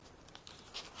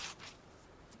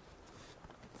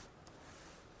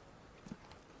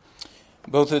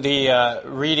Both of the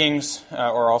readings,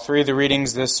 or all three of the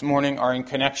readings this morning, are in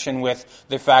connection with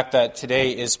the fact that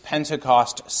today is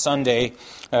Pentecost Sunday,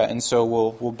 and so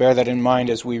we'll bear that in mind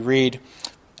as we read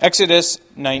Exodus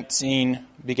 19,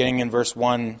 beginning in verse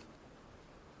 1.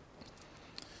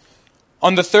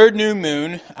 On the third new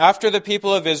moon, after the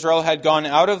people of Israel had gone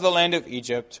out of the land of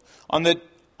Egypt, on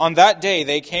that day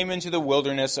they came into the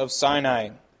wilderness of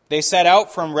Sinai. They set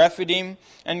out from Rephidim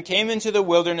and came into the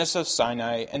wilderness of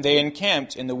Sinai, and they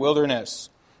encamped in the wilderness.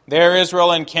 There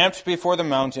Israel encamped before the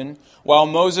mountain, while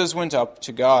Moses went up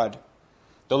to God.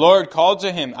 The Lord called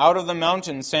to him out of the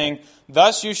mountain, saying,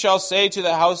 "Thus you shall say to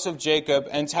the house of Jacob,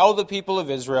 and tell the people of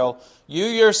Israel, you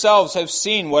yourselves have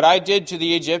seen what I did to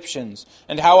the Egyptians,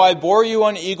 and how I bore you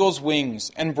on eagle's wings,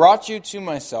 and brought you to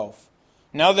myself.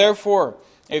 Now therefore,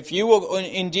 if you will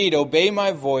indeed obey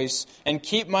my voice, and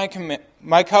keep my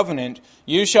covenant,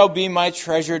 you shall be my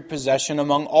treasured possession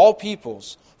among all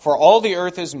peoples, for all the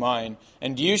earth is mine,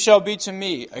 and you shall be to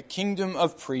me a kingdom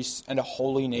of priests and a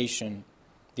holy nation.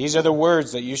 These are the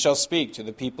words that you shall speak to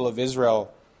the people of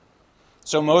Israel."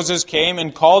 So Moses came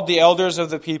and called the elders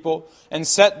of the people, and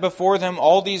set before them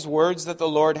all these words that the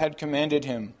Lord had commanded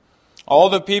him. All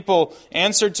the people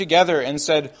answered together and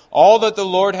said, "All that the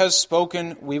Lord has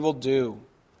spoken we will do."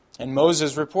 And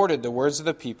Moses reported the words of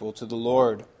the people to the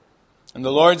Lord. And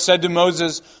the Lord said to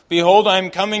Moses, "Behold, I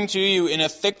am coming to you in a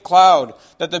thick cloud,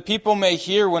 that the people may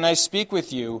hear when I speak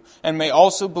with you, and may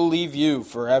also believe you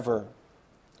forever."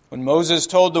 When Moses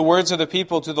told the words of the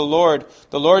people to the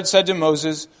Lord said to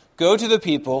Moses, "Go to the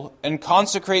people, and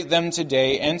consecrate them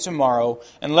today and tomorrow,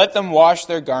 and let them wash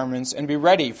their garments, and be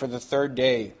ready for the third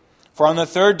day. For on the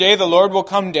third day the Lord will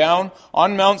come down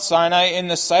on Mount Sinai in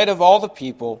the sight of all the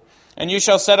people, and you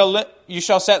shall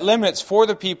set limits for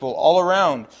the people all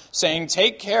around, saying,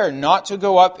 'Take care not to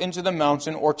go up into the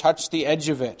mountain or touch the edge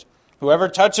of it. Whoever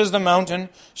touches the mountain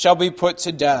shall be put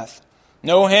to death.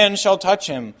 No hand shall touch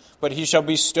him, but he shall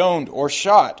be stoned or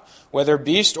shot. Whether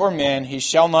beast or man, he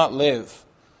shall not live.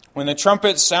 When the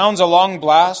trumpet sounds a long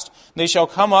blast, they shall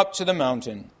come up to the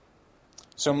mountain.'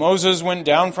 So Moses went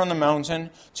down from the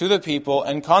mountain to the people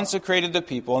and consecrated the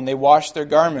people, and they washed their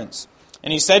garments.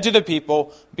 And he said to the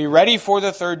people, 'Be ready for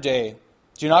the third day.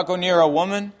 Do not go near a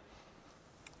woman.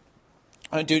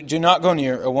 Do not go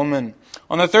near a woman.'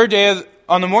 On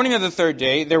the morning of the third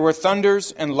day, there were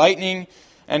thunders and lightning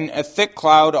and a thick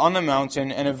cloud on the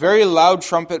mountain, and a very loud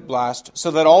trumpet blast, so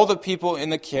that all the people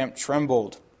in the camp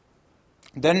trembled.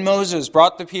 Then Moses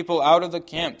brought the people out of the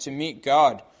camp to meet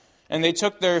God, and they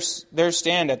took their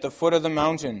stand at the foot of the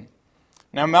mountain.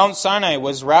 Now Mount Sinai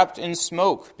was wrapped in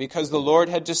smoke, because the Lord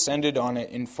had descended on it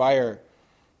in fire.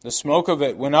 The smoke of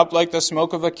it went up like the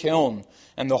smoke of a kiln,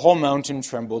 and the whole mountain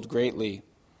trembled greatly.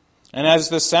 And as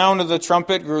the sound of the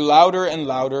trumpet grew louder and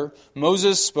louder,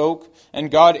 Moses spoke, and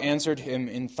God answered him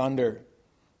in thunder.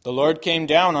 The Lord came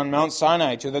down on Mount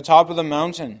Sinai to the top of the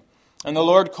mountain, and the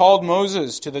Lord called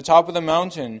Moses to the top of the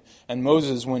mountain, and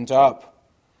Moses went up.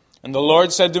 And the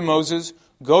Lord said to Moses,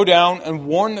 "Go down and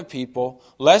warn the people,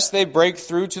 lest they break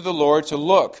through to the Lord to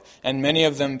look, and many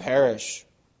of them perish.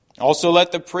 Also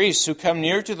let the priests who come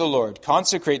near to the Lord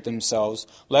consecrate themselves,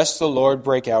 lest the Lord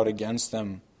break out against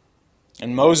them."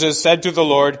 And Moses said to the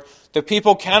Lord, "The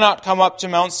people cannot come up to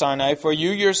Mount Sinai, for you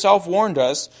yourself warned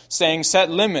us, saying, 'Set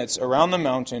limits around the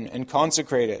mountain and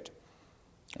consecrate it.'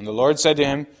 And the Lord said to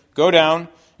him, 'Go down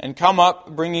and come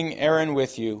up, bringing Aaron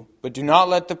with you. But do not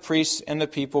let the priests and the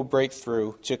people break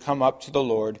through to come up to the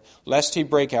Lord, lest he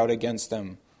break out against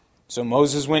them.' So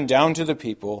Moses went down to the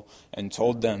people and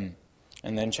told them."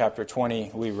 And then chapter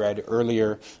 20, we read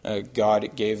earlier,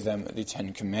 God gave them the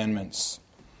Ten Commandments.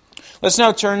 Let's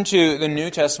now turn to the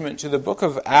New Testament, to the book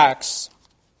of Acts,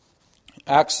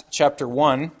 Acts chapter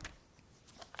 1.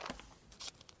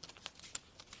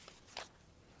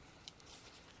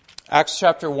 Acts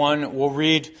chapter 1, we'll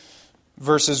read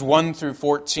verses 1 through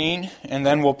 14, and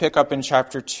then we'll pick up in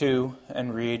chapter 2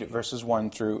 and read verses 1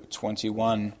 through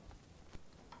 21.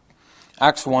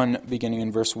 Acts 1, beginning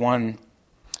in verse 1.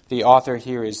 The author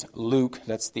here is Luke,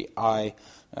 that's the I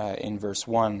in verse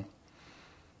 1.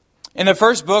 "In the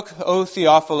first book, O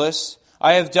Theophilus,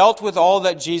 I have dealt with all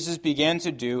that Jesus began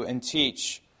to do and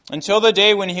teach, until the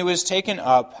day when he was taken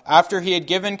up, after he had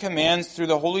given commands through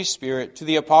the Holy Spirit to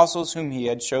the apostles whom he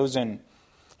had chosen.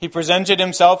 He presented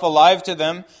himself alive to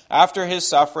them after his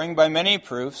suffering by many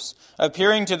proofs,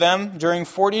 appearing to them during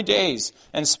 40 days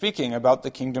and speaking about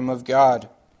the kingdom of God.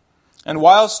 And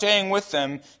while staying with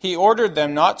them, he ordered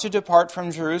them not to depart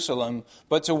from Jerusalem,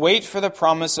 but to wait for the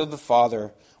promise of the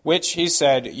Father, which, he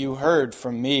said, you heard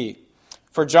from me.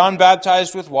 For John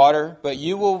baptized with water, but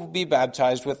you will be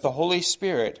baptized with the Holy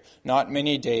Spirit not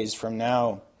many days from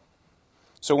now."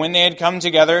 So when they had come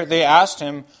together, they asked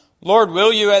him, "Lord,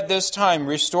 will you at this time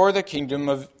restore the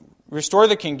kingdom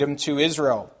to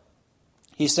Israel?"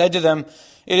 He said to them,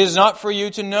 "It is not for you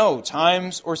to know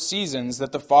times or seasons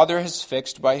that the Father has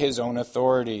fixed by his own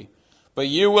authority, but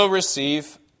you will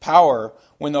receive power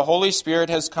when the Holy Spirit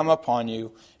has come upon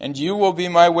you, and you will be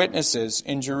my witnesses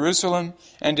in Jerusalem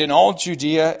and in all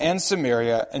Judea and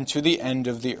Samaria and to the end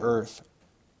of the earth."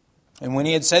 And when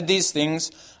he had said these things,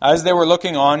 as they were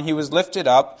looking on, he was lifted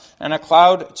up, and a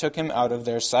cloud took him out of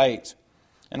their sight.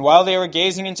 And while they were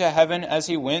gazing into heaven as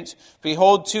he went,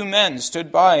 behold, 2 men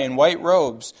stood by in white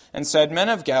robes, and said, "Men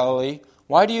of Galilee,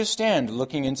 why do you stand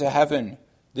looking into heaven?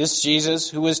 This Jesus,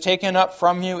 who was taken up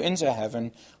from you into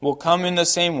heaven, will come in the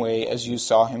same way as you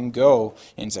saw him go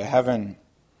into heaven."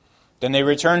 Then they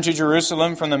returned to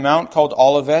Jerusalem from the mount called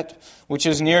Olivet, which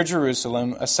is near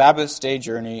Jerusalem, a Sabbath's day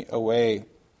journey away.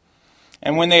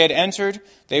 And when they had entered,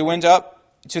 they went up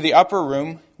to the upper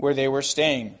room where they were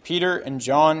staying, Peter and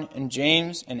John and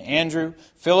James and Andrew,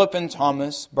 Philip and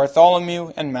Thomas,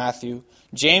 Bartholomew and Matthew,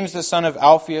 James the son of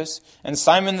Alphaeus, and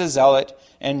Simon the Zealot,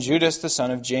 and Judas the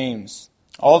son of James.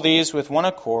 All these, with one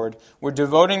accord, were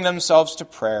devoting themselves to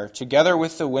prayer, together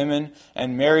with the women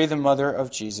and Mary the mother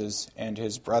of Jesus and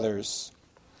his brothers.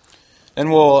 Then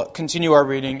we'll continue our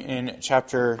reading in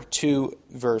chapter 2,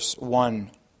 verse 1.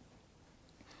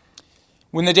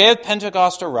 When the day of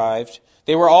Pentecost arrived,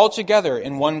 they were all together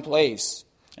in one place.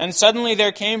 And suddenly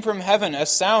there came from heaven a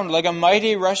sound like a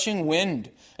mighty rushing wind,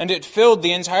 and it filled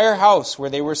the entire house where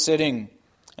they were sitting.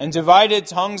 And divided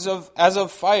tongues as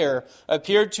of fire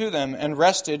appeared to them and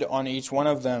rested on each one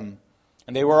of them.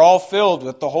 And they were all filled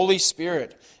with the Holy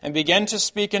Spirit, and began to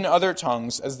speak in other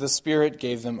tongues as the Spirit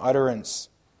gave them utterance.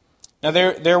 Now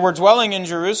there were dwelling in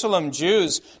Jerusalem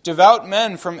Jews, devout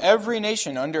men from every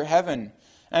nation under heaven.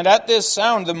 And at this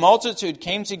sound the multitude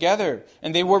came together,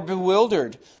 and they were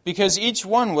bewildered, because each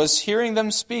one was hearing them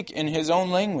speak in his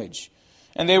own language.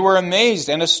 And they were amazed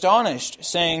and astonished,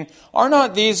 saying, Are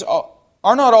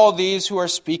not all these who are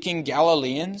speaking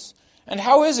Galileans? And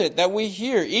how is it that we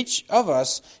hear each of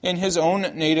us in his own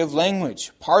native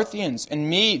language, Parthians and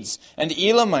Medes and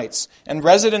Elamites and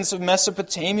residents of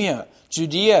Mesopotamia,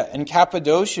 Judea and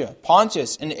Cappadocia,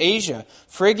 Pontus and Asia,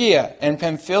 Phrygia and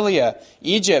Pamphylia,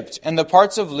 Egypt and the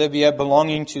parts of Libya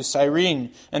belonging to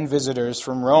Cyrene, and visitors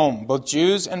from Rome, both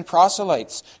Jews and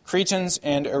proselytes, Cretans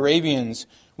and Arabians?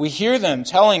 We hear them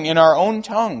telling in our own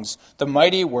tongues the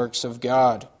mighty works of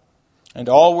God. And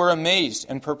all were amazed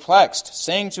and perplexed,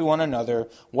 saying to one another,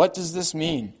 What does this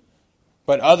mean?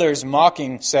 But others,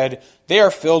 mocking, said, They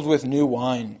are filled with new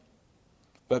wine.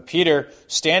 But Peter,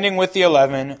 standing with the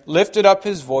 11, lifted up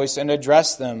his voice and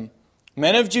addressed them,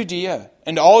 Men of Judea,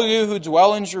 and all you who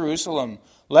dwell in Jerusalem,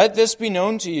 let this be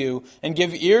known to you, and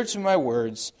give ear to my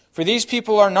words. For these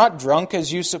people are not drunk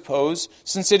as you suppose,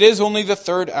 since it is only the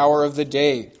 3rd hour of the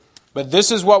day. But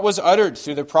this is what was uttered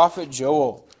through the prophet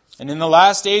Joel. And in the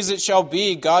last days it shall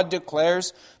be, God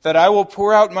declares, that I will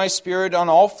pour out my Spirit on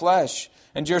all flesh,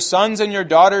 and your sons and your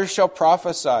daughters shall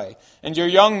prophesy, and your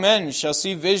young men shall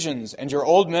see visions, and your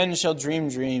old men shall dream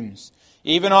dreams.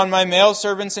 Even on my male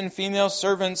servants and female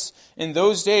servants, in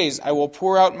those days I will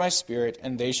pour out my Spirit,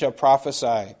 and they shall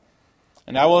prophesy.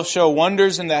 And I will show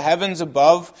wonders in the heavens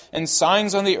above, and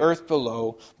signs on the earth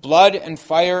below, blood and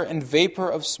fire and vapor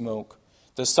of smoke.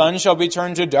 The sun shall be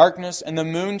turned to darkness, and the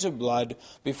moon to blood,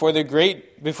 before the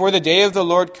day of the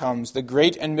Lord comes, the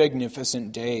great and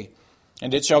magnificent day.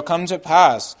 And it shall come to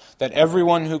pass that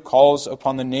everyone who calls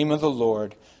upon the name of the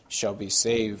Lord shall be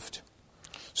saved.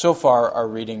 So far, our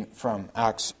reading from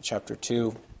Acts chapter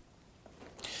 2.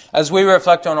 As we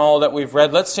reflect on all that we've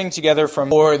read, let's sing together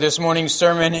for this morning's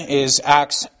sermon is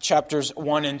Acts chapters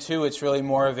 1 and 2. It's really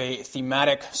more of a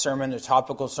thematic sermon, a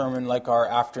topical sermon like our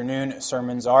afternoon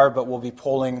sermons are, but we'll be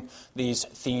pulling these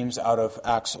themes out of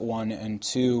Acts 1 and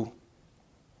 2.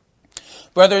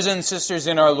 Brothers and sisters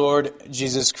in our Lord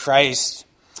Jesus Christ,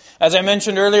 as I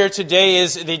mentioned earlier, today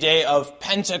is the day of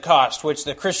Pentecost, which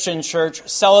the Christian church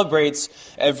celebrates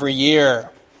every year.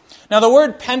 Now, the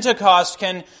word Pentecost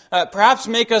can perhaps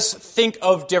make us think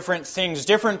of different things.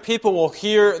 Different people will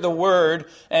hear the word,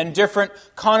 and different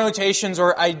connotations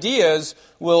or ideas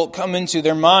will come into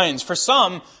their minds. For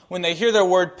some, when they hear the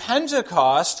word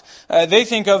Pentecost, they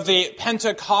think of the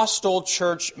Pentecostal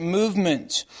church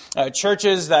movement.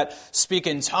 Churches that speak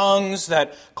in tongues,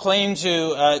 that claim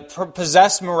to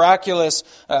possess miraculous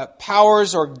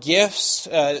powers or gifts,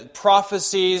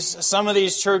 prophecies. Some of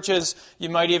these churches, you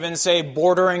might even say,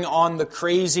 bordering on the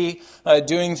crazy,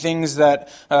 doing things that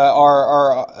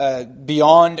are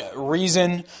beyond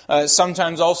reason,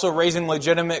 sometimes also raising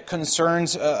legitimate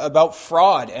concerns about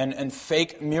fraud and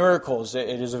fake miracles.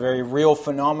 It is a very real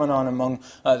phenomenon among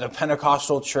the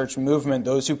Pentecostal church movement,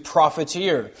 those who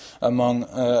profiteer on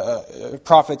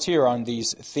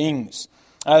these things.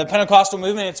 The Pentecostal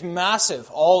movement, it's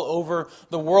massive all over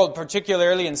the world,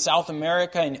 particularly in South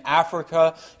America, in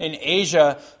Africa, in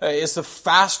Asia. It's the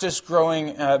fastest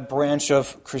growing branch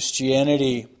of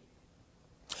Christianity.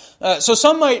 So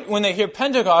some might, when they hear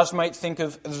Pentecost, might think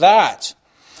of that.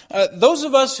 Those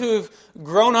of us who've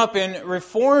grown up in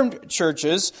Reformed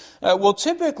churches will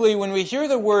typically, when we hear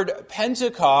the word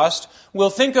Pentecost, we'll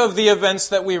think of the events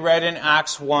that we read in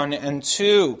Acts 1 and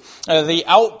 2, the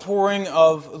outpouring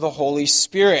of the Holy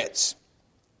Spirit.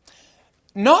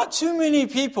 Not too many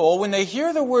people, when they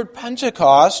hear the word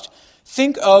Pentecost,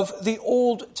 think of the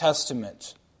Old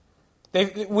Testament.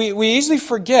 We easily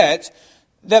forget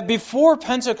that before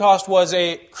Pentecost was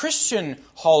a Christian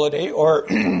holiday or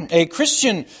a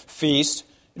Christian feast,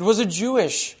 it was a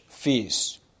Jewish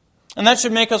feast. And that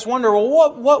should make us wonder,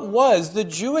 well, what was the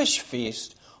Jewish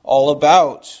feast all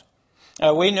about?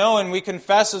 We know and we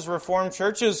confess as Reformed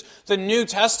churches, the New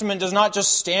Testament does not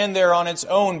just stand there on its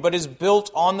own, but is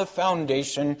built on the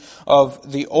foundation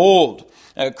of the Old.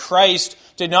 Christ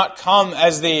did not come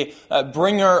as the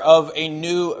bringer of a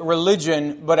new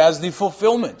religion, but as the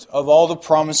fulfillment of all the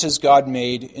promises God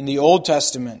made in the Old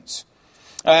Testament.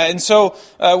 And so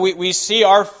we see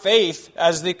our faith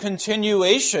as the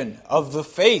continuation of the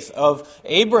faith of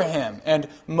Abraham and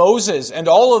Moses and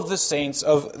all of the saints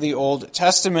of the Old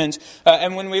Testament.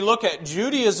 And when we look at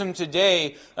Judaism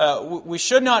today, we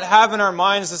should not have in our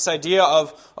minds this idea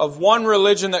of one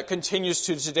religion that continues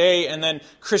to today and then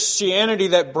Christianity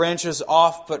that branches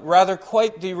off, but rather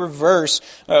quite the reverse.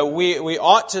 We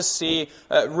ought to see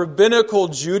rabbinical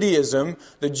Judaism,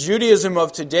 the Judaism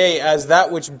of today, as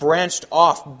that which branched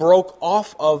off, broke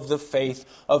off of the faith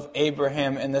of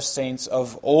Abraham and the saints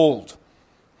of old.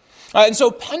 And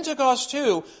so Pentecost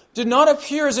too did not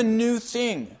appear as a new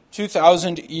thing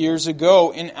 2,000 years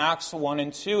ago in Acts 1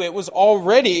 and 2. It was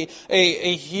already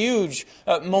a huge,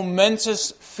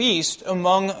 momentous feast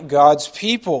among God's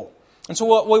people. And so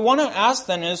what we want to ask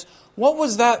then is, what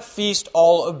was that feast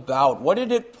all about? What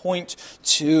did it point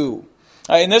to?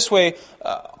 In this way,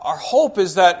 our hope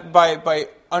is that by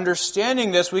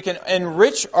understanding this, we can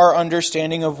enrich our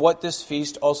understanding of what this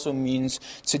feast also means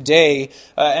today.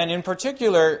 And in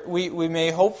particular, we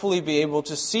may hopefully be able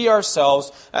to see ourselves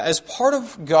as part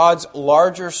of God's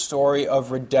larger story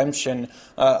of redemption,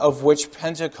 of which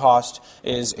Pentecost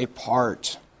is a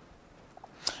part.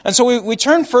 And so we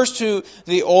turn first to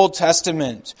the Old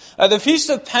Testament. The Feast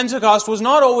of Pentecost was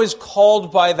not always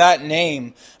called by that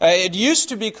name. It used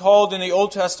to be called in the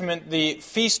Old Testament the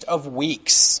Feast of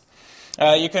Weeks.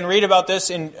 You can read about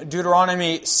this in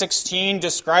Deuteronomy 16,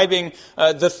 describing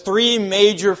the three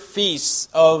major feasts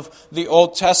of the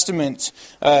Old Testament.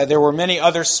 There were many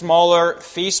other smaller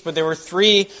feasts, but there were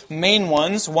three main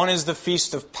ones. One is the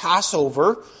Feast of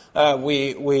Passover.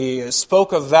 We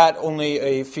spoke of that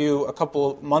only a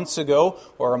couple months ago,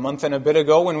 or a month and a bit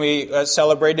ago, when we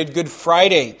celebrated Good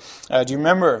Friday. Do you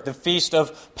remember the Feast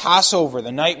of Passover,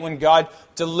 the night when God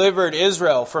delivered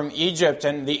Israel from Egypt,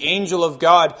 and the angel of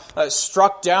God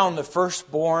struck down the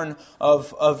firstborn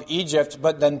of Egypt,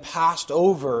 but then passed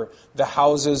over the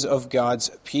houses of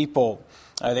God's people.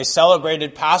 They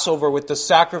celebrated Passover with the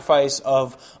sacrifice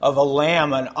of a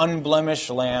lamb, an unblemished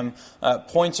lamb,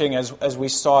 pointing, as we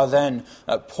saw then,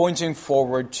 pointing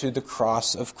forward to the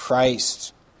cross of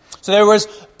Christ. So there was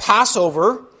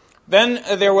Passover. Then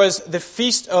there was the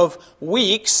Feast of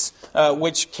Weeks,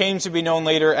 which came to be known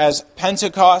later as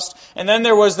Pentecost. And then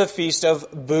there was the Feast of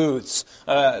Booths,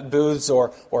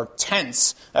 or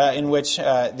tents, in which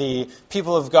the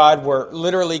people of God were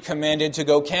literally commanded to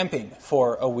go camping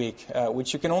for a week,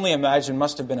 which you can only imagine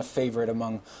must have been a favorite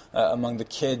among the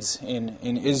kids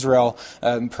in Israel,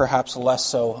 perhaps less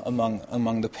so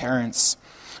among the parents.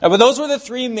 But those were the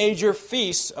three major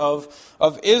feasts of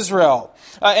Israel.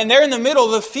 And there in the middle,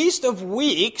 the Feast of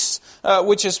Weeks,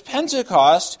 which is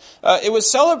Pentecost, it was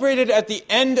celebrated at the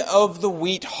end of the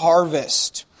wheat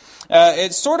harvest.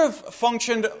 It sort of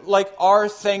functioned like our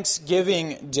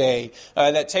Thanksgiving Day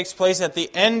that takes place at the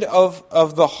end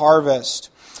of the harvest.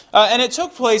 And it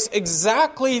took place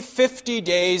exactly 50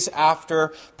 days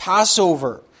after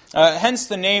Passover. Hence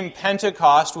the name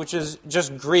Pentecost, which is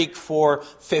just Greek for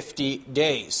 50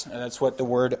 days. That's what the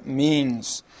word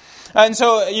means. And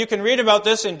so you can read about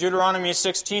this in Deuteronomy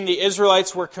 16. The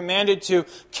Israelites were commanded to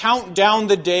count down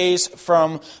the days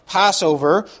from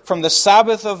Passover, from the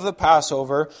Sabbath of the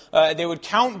Passover. They would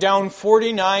count down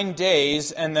 49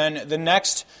 days, and then the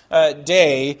next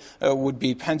day would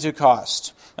be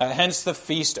Pentecost. Hence the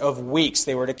Feast of Weeks.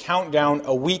 They were to count down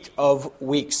a week of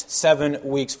weeks, 7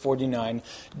 weeks, 49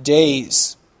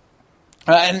 days.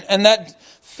 And that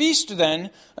feast then,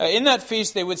 in that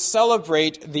feast they would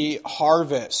celebrate the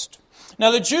harvest. Now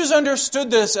the Jews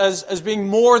understood this as being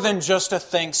more than just a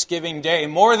Thanksgiving day,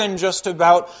 more than just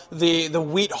about the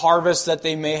wheat harvest that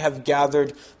they may have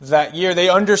gathered that year. They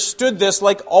understood this,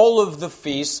 like all of the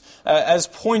feasts, as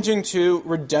pointing to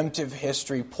redemptive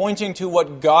history, pointing to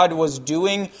what God was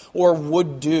doing or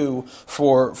would do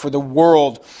for the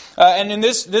world. And in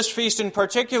this feast in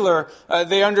particular,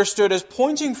 they understood as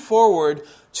pointing forward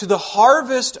to the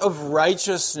harvest of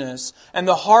righteousness and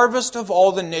the harvest of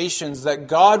all the nations that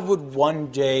God would one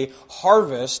day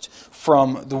harvest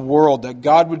from the world, that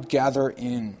God would gather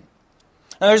in.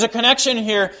 Now there's a connection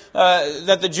here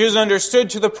that the Jews understood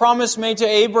to the promise made to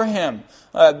Abraham.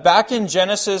 Back in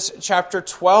Genesis chapter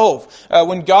 12,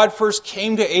 when God first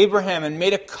came to Abraham and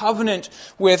made a covenant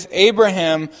with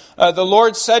Abraham, the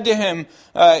Lord said to him,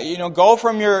 go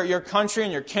from your country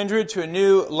and your kindred to a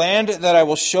new land that I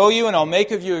will show you, and I'll make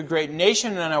of you a great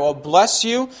nation, and I will bless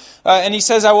you. And he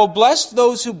says, I will bless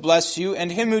those who bless you,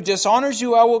 and him who dishonors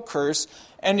you I will curse,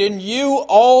 and in you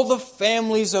all the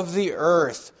families of the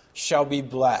earth shall be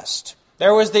blessed.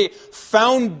 There was the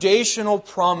foundational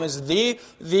promise, the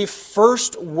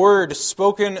first word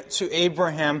spoken to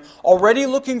Abraham, already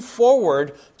looking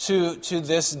forward to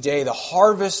this day, the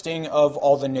harvesting of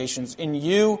all the nations. In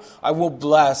you I will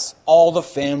bless all the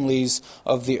families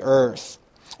of the earth.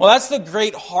 Well, that's the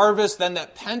great harvest then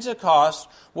that Pentecost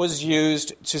was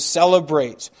used to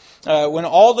celebrate. When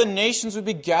all the nations would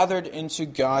be gathered into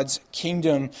God's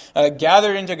kingdom,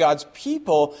 gathered into God's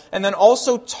people, and then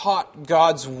also taught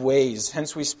God's ways.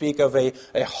 Hence we speak of a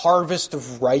harvest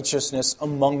of righteousness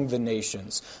among the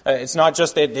nations. It's not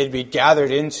just that they'd be gathered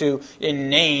into in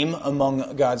name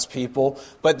among God's people,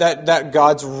 but that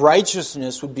God's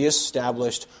righteousness would be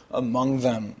established among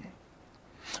them.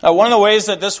 One of the ways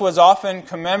that this was often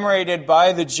commemorated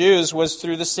by the Jews was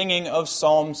through the singing of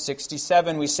Psalm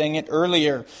 67. We sang it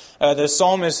earlier. The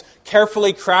psalm is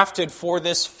carefully crafted for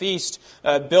this feast,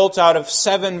 built out of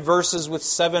 7 verses with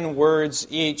 7 words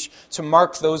each to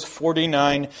mark those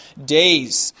 49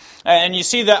 days. And you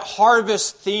see that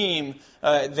harvest theme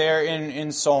there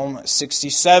in Psalm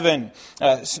 67.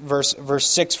 Verse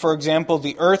 6, for example,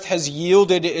 the earth has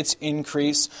yielded its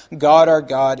increase. God our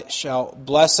God shall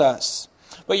bless us.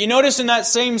 But you notice in that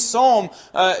same psalm,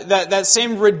 that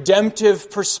same redemptive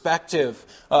perspective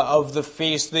of the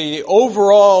feast. The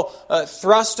overall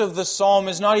thrust of the psalm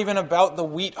is not even about the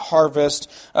wheat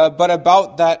harvest, but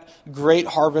about that great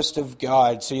harvest of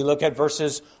God. So you look at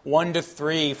verses 1 to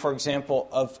 3, for example,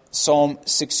 of Psalm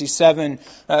 67.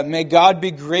 May God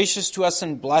be gracious to us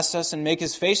and bless us and make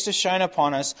His face to shine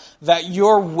upon us, that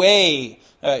your way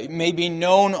may be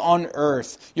known on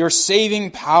earth, your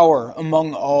saving power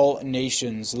among all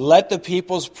nations. Let the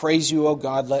peoples praise you, O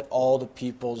God. Let all the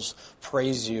peoples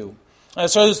praise you.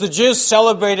 So as the Jews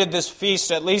celebrated this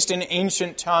feast, at least in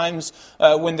ancient times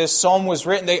when this psalm was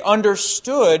written, they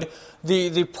understood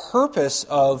the purpose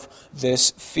of this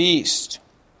feast.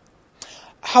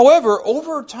 However,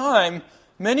 over time,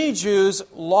 many Jews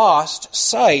lost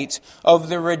sight of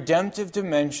the redemptive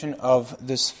dimension of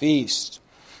this feast.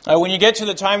 When you get to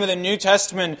the time of the New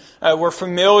Testament, we're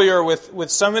familiar with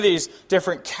some of these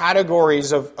different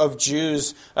categories of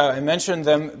Jews. I mentioned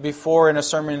them before in a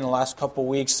sermon in the last couple of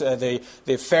weeks. The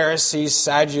Pharisees,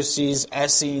 Sadducees,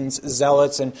 Essenes,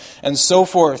 Zealots, and so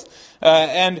forth.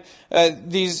 The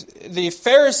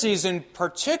Pharisees in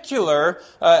particular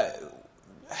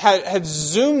had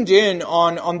zoomed in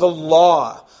on the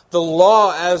law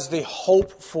as the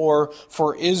hope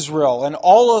for Israel. And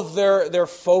all of their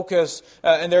focus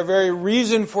and their very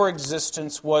reason for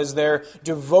existence was their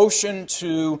devotion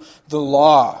to the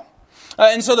law.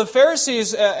 And so the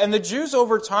Pharisees and the Jews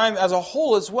over time as a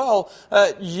whole as well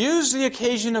used the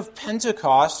occasion of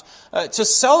Pentecost to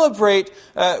celebrate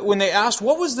when they asked,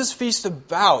 what was this feast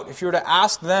about? If you were to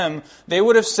ask them, they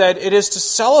would have said, it is to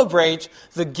celebrate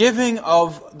the giving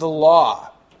of the law.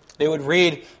 They would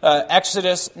read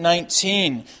Exodus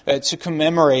 19 to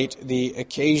commemorate the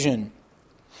occasion.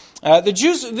 The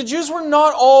Jews were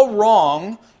not all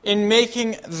wrong in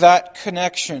making that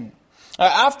connection.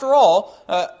 After all,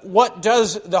 what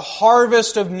does the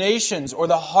harvest of nations or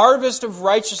the harvest of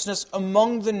righteousness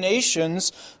among the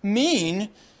nations mean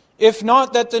if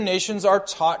not that the nations are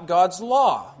taught God's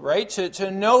law, right?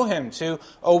 To know Him, to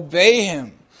obey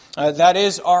Him. That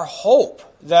is our hope.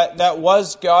 That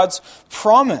was God's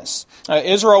promise.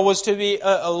 Israel was to be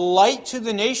a light to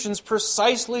the nations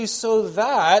precisely so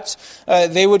that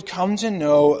they would come to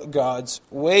know God's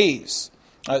ways.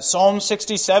 Psalm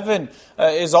 67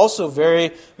 is also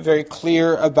very, very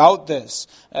clear about this.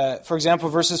 For example,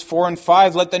 verses 4 and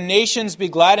 5, "Let the nations be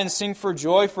glad and sing for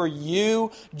joy, for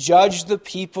you judge the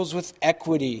peoples with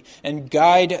equity and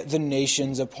guide the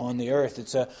nations upon the earth."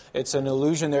 It's an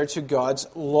allusion there to God's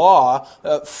law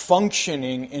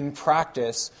functioning in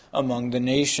practice among the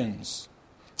nations.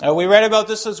 We read about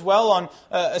this as well on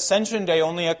Ascension Day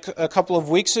only a couple of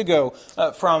weeks ago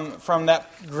from that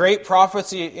great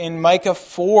prophecy in Micah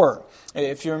 4.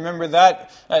 If you remember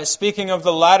that, speaking of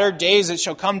the latter days, it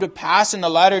shall come to pass in the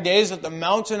latter days that the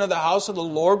mountain of the house of the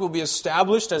Lord will be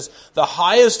established as the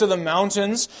highest of the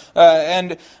mountains,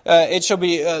 and it shall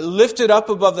be lifted up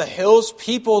above the hills.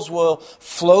 Peoples will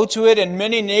flow to it, and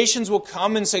many nations will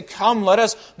come and say, "Come, let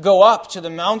us go up to the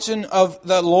mountain of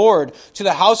the Lord, to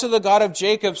the house of the God of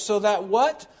Jacob," so that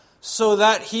what? So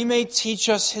that He may teach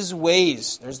us His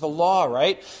ways. There's the law,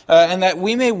 right? And that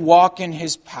we may walk in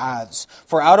His paths.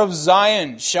 For out of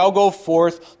Zion shall go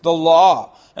forth the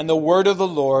law and the word of the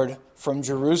Lord from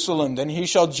Jerusalem. Then He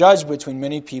shall judge between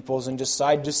many peoples and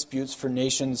decide disputes for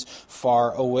nations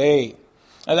far away.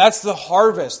 And that's the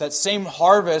harvest, that same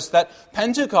harvest that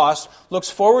Pentecost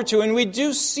looks forward to. And we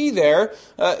do see there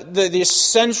the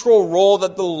central role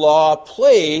that the law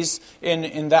plays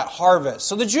in that harvest.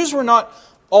 So the Jews were not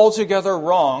altogether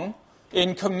wrong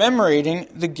in commemorating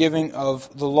the giving of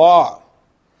the law.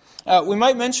 We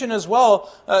might mention as well,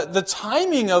 the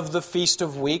timing of the Feast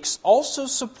of Weeks also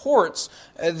supports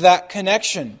that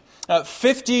connection.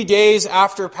 50 days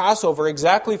after Passover,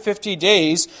 exactly 50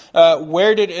 days,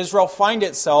 where did Israel find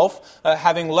itself?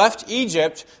 Having left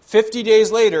Egypt, 50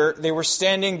 days later, they were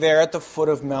standing there at the foot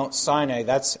of Mount Sinai.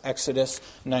 That's Exodus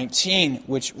 19,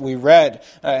 which we read.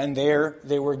 And there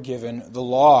they were given the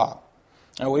law.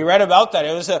 And we read about that.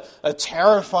 It was a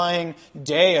terrifying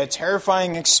day, a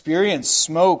terrifying experience.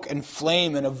 Smoke and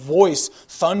flame and a voice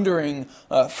thundering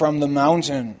from the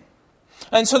mountain.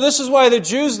 And so this is why the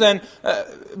Jews then,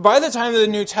 by the time of the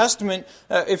New Testament,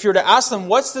 if you were to ask them,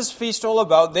 what's this feast all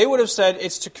about? They would have said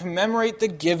it's to commemorate the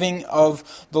giving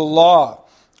of the law.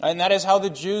 And that is how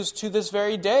the Jews to this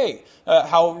very day,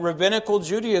 how rabbinical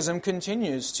Judaism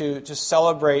continues to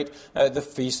celebrate the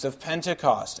Feast of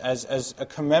Pentecost as a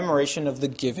commemoration of the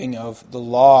giving of the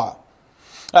law.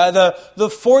 The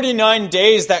 49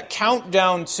 days that count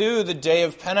down to the day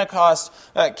of Pentecost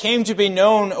came to be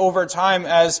known over time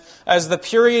as the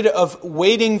period of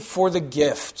waiting for the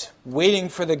gift,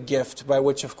 by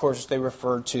which, of course, they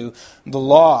refer to the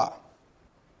law.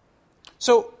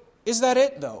 So, is that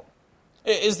it, though?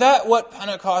 Is that what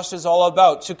Pentecost is all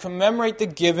about? To commemorate the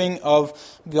giving of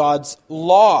God's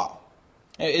law?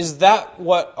 Is that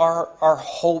what our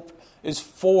hope is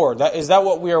for? Is that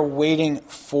what we are waiting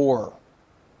for?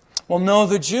 Well, no,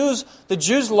 the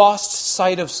Jews lost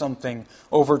sight of something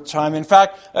over time. In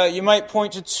fact, you might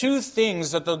point to two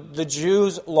things that the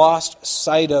Jews lost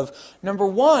sight of. Number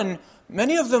one,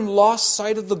 many of them lost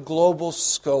sight of the global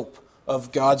scope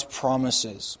of God's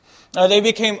promises. They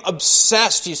became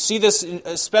obsessed. You see this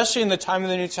especially in the time of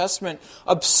the New Testament,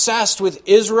 obsessed with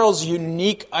Israel's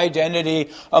unique identity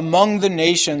among the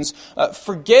nations,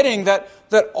 forgetting that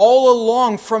all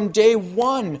along from day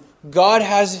one, God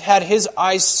has had His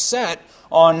eyes set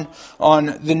on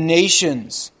the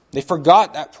nations. They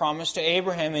forgot that promise to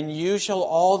Abraham, "And you shall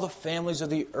all the families of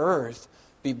the earth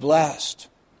be blessed."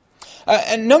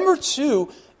 And number two,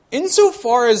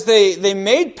 insofar as they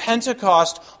made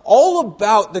Pentecost all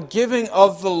about the giving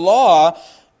of the law,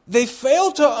 they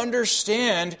failed to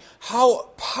understand how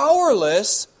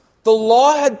powerless the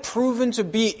law had proven to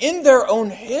be in their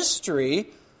own history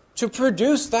to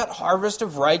produce that harvest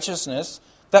of righteousness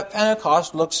that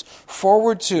Pentecost looks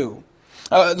forward to.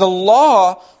 The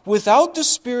law, without the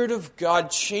Spirit of God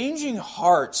changing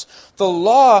hearts, the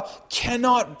law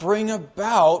cannot bring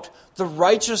about the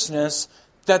righteousness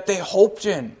that they hoped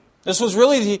in. This was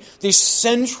really the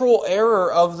central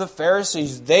error of the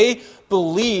Pharisees. They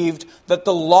believed that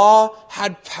the law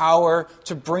had power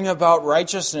to bring about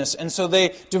righteousness. And so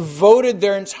they devoted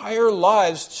their entire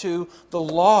lives to the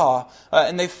law.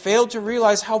 And they failed to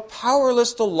realize how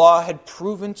powerless the law had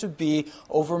proven to be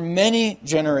over many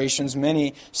generations,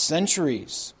 many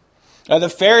centuries. The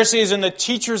Pharisees and the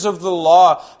teachers of the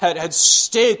law had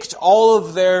staked all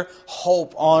of their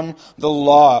hope on the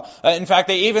law. In fact,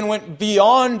 they even went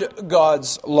beyond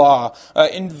God's law,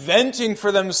 inventing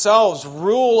for themselves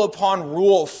rule upon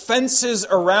rule, fences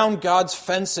around God's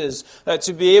fences,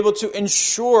 to be able to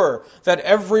ensure that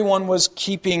everyone was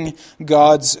keeping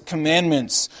God's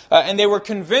commandments. And they were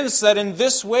convinced that in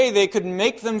this way they could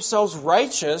make themselves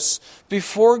righteous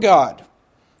before God.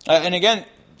 And again,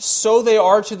 so they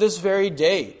are to this very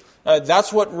day.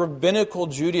 That's what rabbinical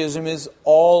Judaism is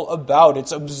all about.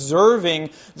 It's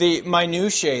observing the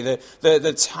minutiae,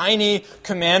 the tiny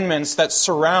commandments that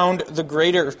surround the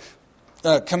greater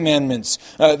commandments.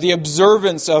 The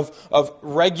observance of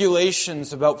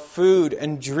regulations about food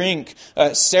and drink,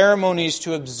 ceremonies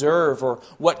to observe, or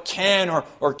what can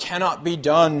or cannot be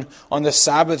done on the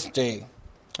Sabbath day.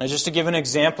 Just to give an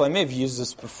example, I may have used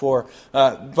this before,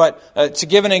 but to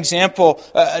give an example,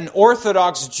 an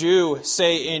Orthodox Jew,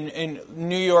 say in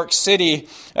New York City,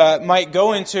 might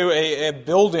go into a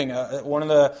building, one of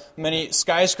the many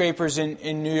skyscrapers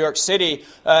in New York City,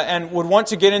 and would want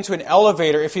to get into an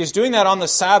elevator. If he's doing that on the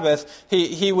Sabbath,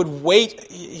 he would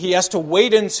wait. He has to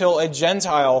wait until a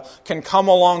Gentile can come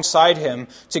alongside him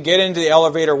to get into the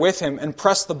elevator with him and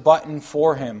press the button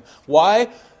for him. Why?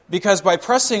 Because by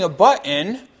pressing a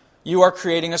button, you are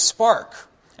creating a spark.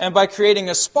 And by creating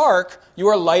a spark, you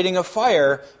are lighting a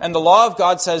fire. And the law of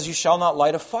God says you shall not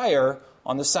light a fire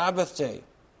on the Sabbath day. It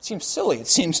seems silly. It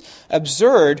seems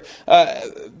absurd.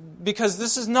 Because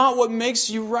this is not what makes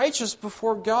you righteous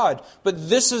before God. But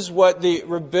this is what the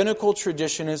rabbinical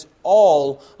tradition is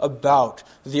all about.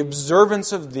 The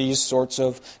observance of these sorts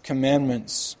of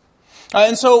commandments.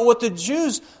 And so what the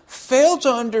Jews fail to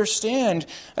understand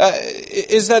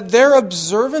is that their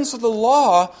observance of the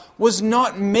law was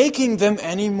not making them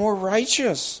any more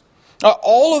righteous.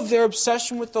 All of their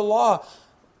obsession with the law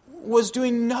was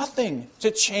doing nothing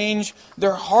to change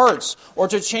their hearts or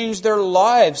to change their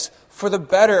lives for the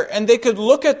better. And they could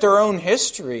look at their own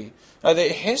history, the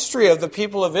history of the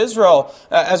people of Israel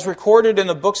as recorded in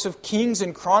the books of Kings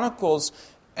and Chronicles,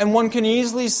 and one can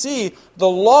easily see the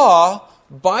law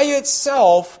by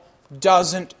itself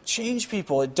doesn't change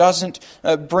people. It doesn't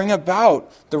bring about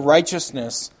the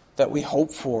righteousness that we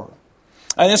hope for.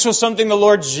 And this was something the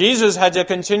Lord Jesus had to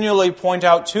continually point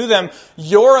out to them.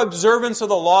 Your observance of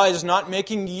the law is not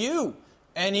making you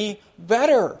any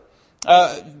better.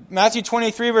 Matthew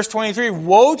 23, verse 23,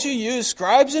 Woe to you,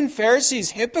 scribes and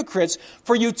Pharisees, hypocrites,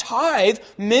 for you tithe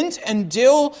mint and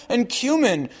dill and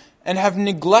cumin, and have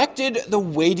neglected the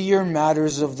weightier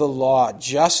matters of the law,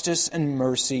 justice and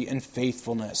mercy and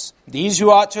faithfulness. These you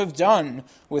ought to have done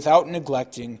without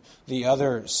neglecting the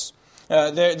others.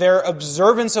 Their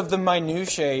observance of the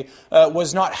minutiae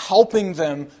was not helping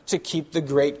them to keep the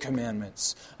great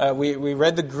commandments. We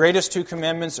read the greatest two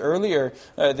commandments earlier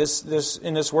in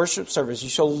this worship service. You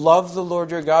shall love the Lord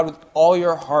your God with all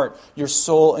your heart, your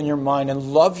soul, and your mind,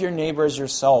 and love your neighbor as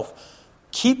yourself.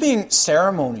 Keeping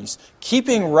ceremonies,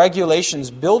 keeping regulations,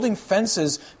 building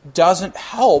fences doesn't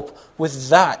help with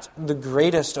that, the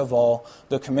greatest of all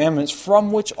the commandments,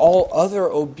 from which all other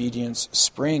obedience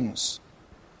springs.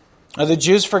 The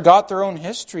Jews forgot their own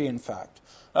history, in fact.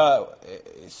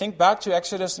 Think back to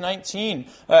Exodus 19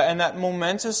 and that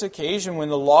momentous occasion when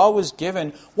the law was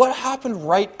given. What happened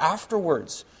right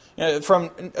afterwards? From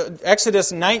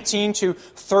Exodus 19 to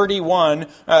 31,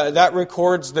 that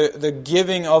records the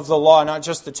giving of the law, not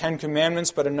just the Ten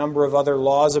Commandments, but a number of other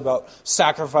laws about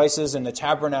sacrifices and the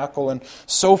tabernacle and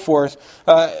so forth.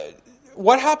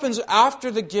 What happens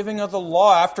after the giving of the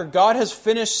law, after God has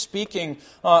finished speaking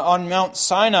on Mount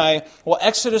Sinai? Well,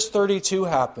 Exodus 32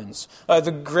 happens.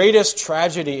 The greatest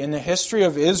tragedy in the history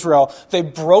of Israel. They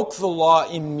broke the law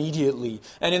immediately,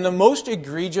 and in the most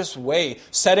egregious way,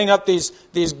 setting up these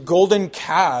golden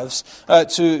calves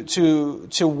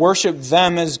to worship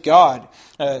them as God.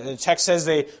 The text says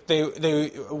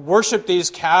they worshiped these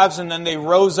calves and then they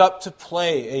rose up to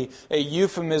play, a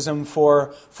euphemism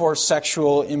for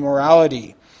sexual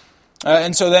immorality.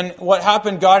 And so then what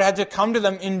happened? God had to come to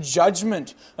them in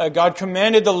judgment. God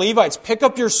commanded the Levites, pick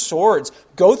up your swords,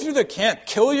 go through the camp,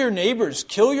 kill your neighbors,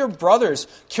 kill your brothers,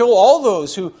 kill all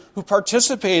those who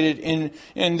participated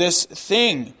in this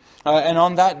thing. And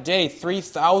on that day,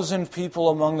 3,000 people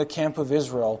among the camp of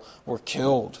Israel were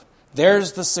killed.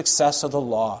 There's the success of the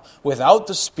law. Without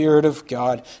the Spirit of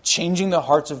God changing the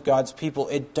hearts of God's people,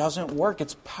 it doesn't work.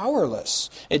 It's powerless.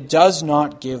 It does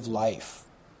not give life.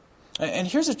 And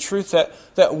here's a truth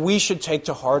that we should take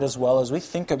to heart as well as we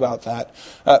think about that.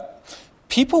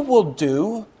 People will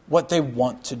do what they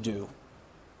want to do.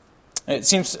 It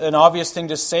seems an obvious thing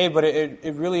to say, but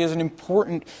it really is an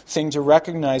important thing to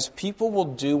recognize. People will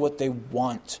do what they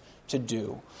want to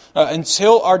do.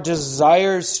 Until our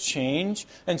desires change,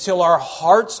 until our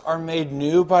hearts are made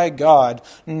new by God,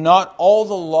 not all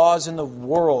the laws in the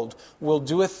world will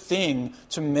do a thing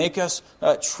to make us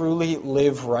truly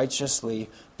live righteously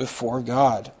before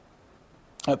God.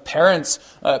 Parents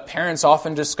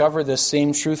often discover this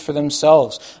same truth for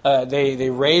themselves. They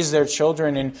raise their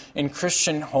children in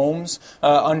Christian homes,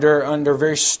 under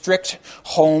very strict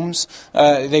homes.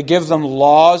 They give them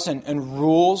laws and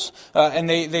rules, and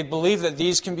they believe that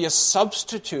these can be a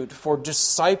substitute for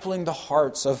discipling the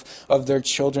hearts of their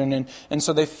children. And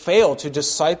so they fail to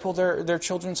disciple their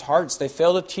children's hearts. They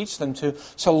fail to teach them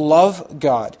to love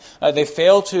God. They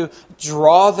fail to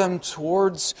draw them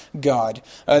towards God.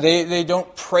 They don't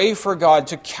pray for God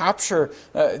to capture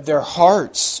their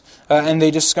hearts, and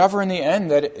they discover in the end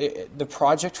that the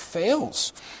project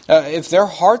fails. If their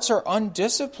hearts are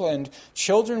undisciplined,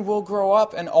 children will grow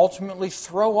up and ultimately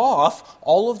throw off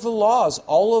all of the laws,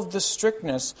 all of the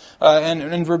strictness,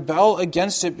 and rebel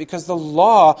against it, because the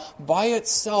law by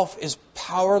itself is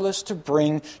powerless to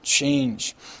bring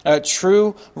change.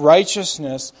 True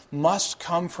righteousness must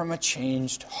come from a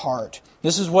changed heart.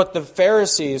 This is what the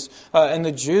Pharisees and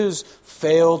the Jews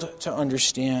failed to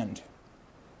understand.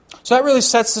 So that really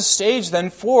sets the stage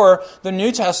then for the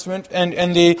New Testament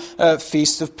and the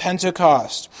Feast of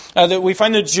Pentecost. That we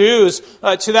find the Jews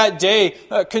to that day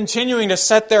continuing to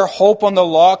set their hope on the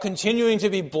law, continuing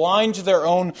to be blind to their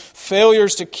own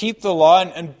failures to keep the law,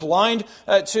 and blind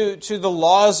to the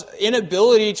law's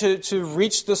inability to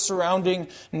reach the surrounding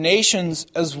nations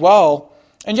as well.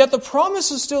 And yet the promise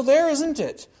is still there, isn't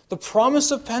it? The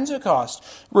promise of Pentecost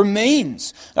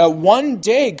remains. One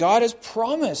day, God has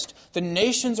promised the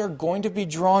nations are going to be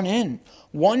drawn in.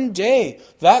 One day,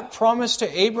 that promise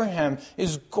to Abraham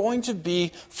is going to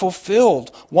be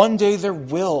fulfilled. One day, there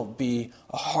will be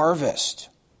a harvest.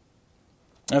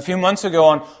 A few months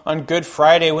ago on Good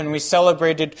Friday, when we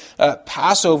celebrated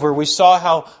Passover, we saw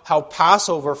how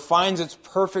Passover finds its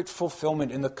perfect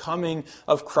fulfillment in the coming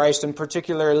of Christ, and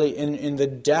particularly in the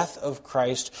death of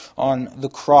Christ on the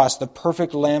cross, the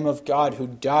perfect Lamb of God who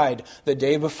died the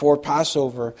day before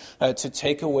Passover to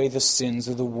take away the sins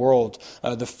of the world,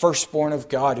 the firstborn of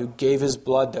God who gave his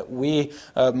blood that we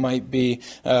might be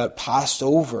passed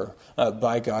over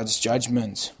by God's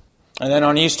judgment. And then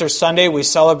on Easter Sunday, we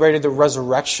celebrated the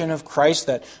resurrection of Christ,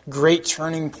 that great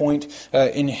turning point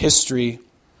in history.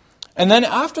 And then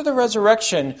after the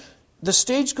resurrection, the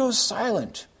stage goes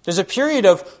silent. There's a period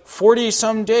of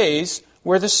 40-some days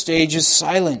where the stage is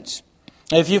silent.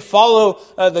 If you follow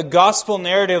the gospel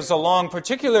narratives along,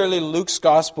 particularly Luke's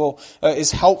gospel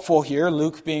is helpful here,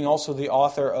 Luke being also the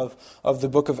author of the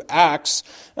book of Acts,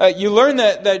 you learn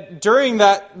that during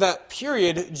that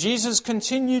period, Jesus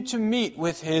continued to meet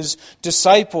with his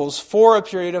disciples for a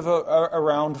period of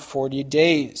around 40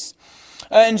 days.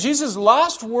 And Jesus'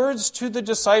 last words to the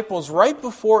disciples right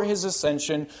before his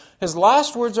ascension, his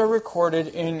last words are recorded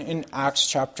in Acts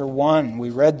chapter 1.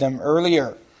 We read them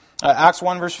earlier. Acts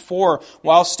 1 verse 4,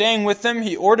 while staying with them,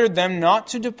 he ordered them not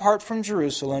to depart from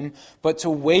Jerusalem, but to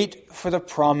wait for the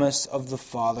promise of the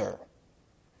Father.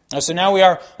 So now we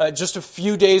are just a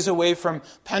few days away from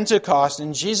Pentecost,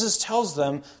 and Jesus tells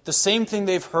them the same thing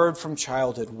they've heard from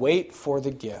childhood. Wait for the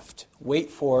gift.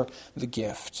 Wait for the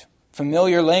gift.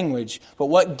 Familiar language, but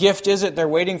what gift is it they're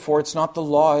waiting for? It's not the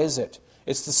law, is it?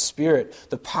 It's the Spirit,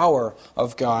 the power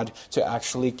of God to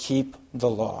actually keep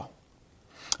the law.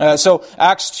 So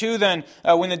Acts 2 then,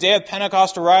 when the day of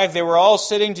Pentecost arrived, they were all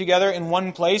sitting together in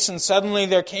one place, and suddenly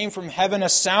there came from heaven a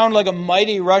sound like a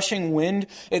mighty rushing wind.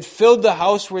 It filled the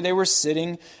house where they were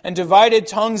sitting, and divided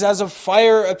tongues as of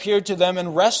fire appeared to them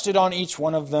and rested on each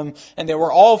one of them. And they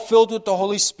were all filled with the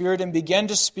Holy Spirit and began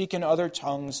to speak in other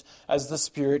tongues as the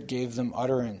Spirit gave them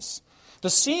utterance. The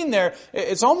scene there,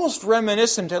 it's almost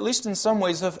reminiscent, at least in some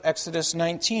ways, of Exodus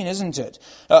 19, isn't it?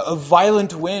 A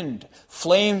violent wind,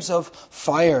 flames of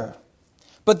fire.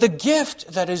 But the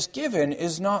gift that is given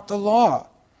is not the law.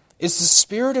 It's the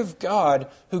Spirit of God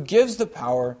who gives the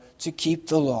power to keep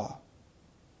the law.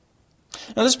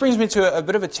 Now this brings me to a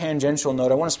bit of a tangential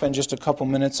note. I want to spend just a couple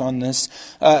minutes on this.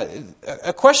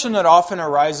 A question that often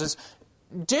arises,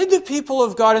 did the people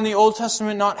of God in the Old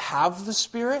Testament not have the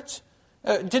Spirit?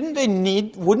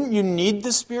 Wouldn't you need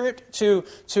the Spirit to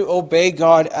obey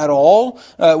God at all?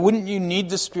 Wouldn't you need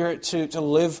the Spirit to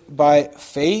live by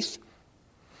faith?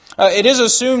 It is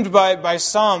assumed by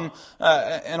some,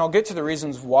 and I'll get to the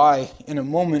reasons why in a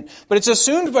moment, but it's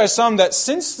assumed by some that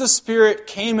since the Spirit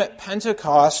came at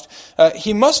Pentecost,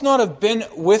 he must not have been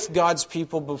with God's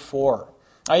people before.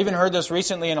 I even heard this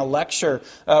recently in a lecture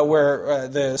where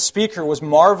the speaker was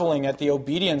marveling at the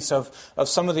obedience of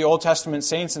some of the Old Testament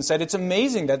saints and said it's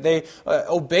amazing that they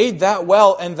obeyed that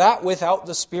well and that without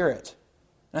the Spirit.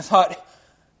 And I thought,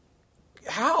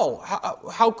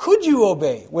 how could you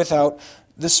obey without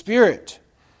the Spirit?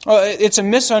 Well, it's a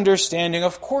misunderstanding.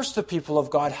 Of course the people of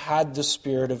God had the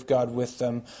Spirit of God with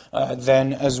them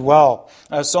then as well.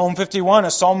 Psalm 51,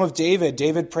 a psalm of David.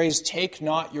 David prays, "Take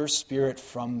not your Spirit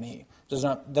from me."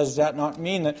 Does that not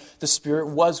mean that the Spirit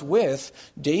was with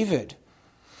David?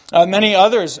 Many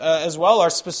others as well are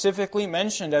specifically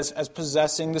mentioned as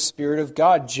possessing the Spirit of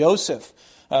God. Joseph,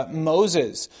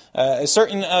 Moses, a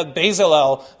certain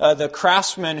Bezalel, the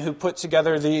craftsman who put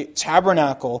together the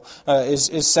tabernacle,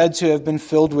 is said to have been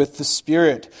filled with the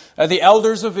Spirit. The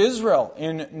elders of Israel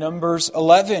in Numbers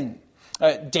 11.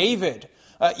 David,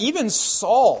 even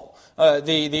Saul,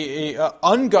 the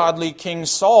ungodly King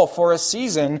Saul for a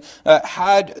season,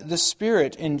 had the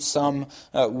Spirit in some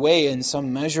way, in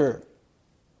some measure.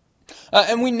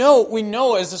 And we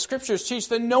know as the Scriptures teach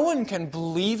that no one can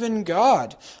believe in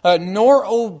God, nor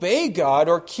obey God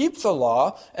or keep the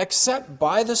law except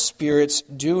by the Spirit's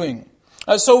doing.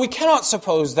 So we cannot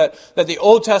suppose that the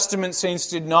Old Testament saints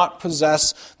did not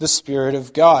possess the Spirit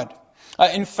of God.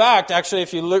 In fact, actually,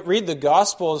 if you read the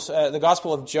Gospels, the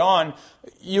Gospel of John,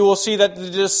 you will see that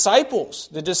the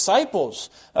disciples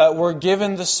were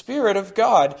given the Spirit of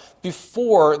God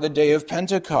before the day of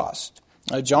Pentecost.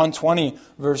 John 20,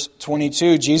 verse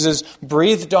 22, Jesus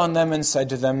breathed on them and said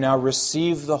to them, "Now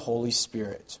receive the Holy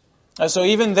Spirit." So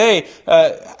even they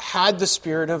had the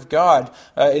Spirit of God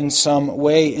in some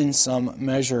way, in some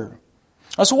measure.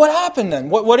 So what happened then?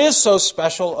 What is so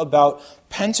special about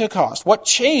Pentecost? What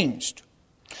changed?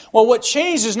 Well, what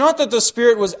changed is not that the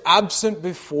Spirit was absent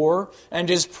before and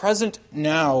is present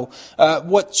now.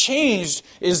 What changed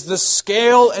is the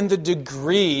scale and the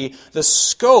degree, the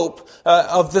scope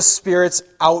of the Spirit's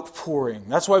outpouring.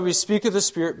 That's why we speak of the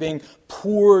Spirit being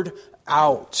poured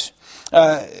out.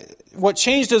 What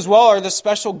changed as well are the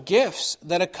special gifts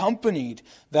that accompanied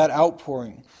that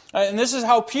outpouring. And this is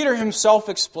how Peter himself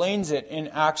explains it in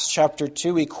Acts chapter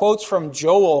 2. He quotes from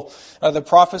Joel, the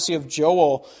prophecy of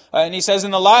Joel. And he says,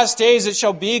 "In the last days it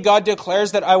shall be, God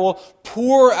declares, that I will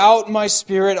pour out my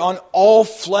Spirit on all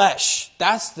flesh."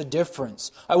 That's the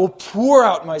difference. I will pour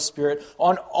out my Spirit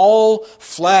on all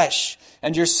flesh.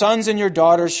 "And your sons and your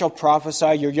daughters shall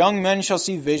prophesy, your young men shall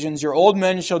see visions, your old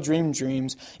men shall dream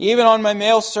dreams. Even on my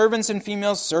male servants and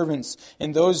female servants,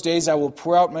 in those days I will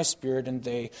pour out my Spirit, and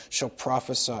they shall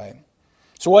prophesy."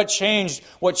 So what changed?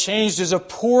 What changed is a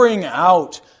pouring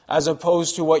out as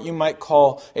opposed to what you might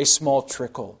call a small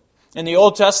trickle. In the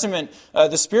Old Testament,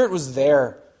 the Spirit was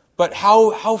there, but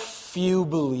how few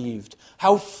believed.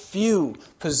 How few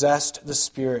possessed the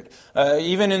Spirit.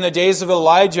 Even in the days of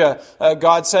Elijah,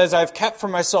 God says, "I've kept for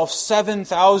myself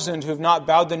 7,000 who have not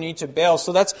bowed the knee to Baal."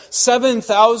 So that's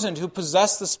 7,000 who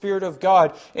possess the Spirit of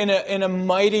God in a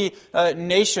mighty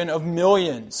nation of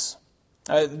millions.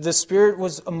 The Spirit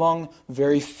was among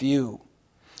very few.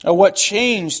 What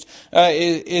changed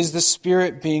is the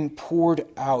Spirit being poured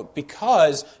out,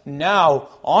 because now,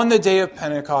 on the day of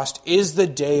Pentecost, is the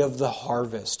day of the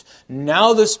harvest.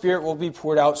 Now the Spirit will be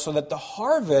poured out so that the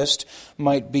harvest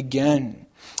might begin.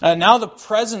 Now the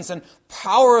presence and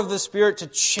power of the Spirit to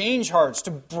change hearts,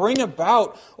 to bring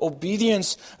about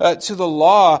obedience to the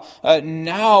law,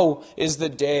 now is the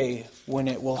day when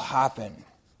it will happen.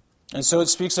 And so it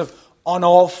speaks of on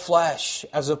all flesh,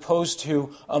 as opposed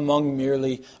to among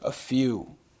merely a few.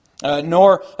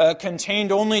 Nor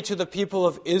contained only to the people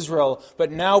of Israel,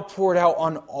 but now poured out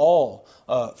on all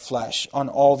flesh, on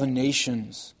all the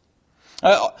nations.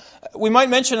 We might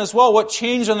mention as well what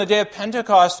changed on the day of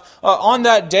Pentecost. On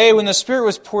that day when the Spirit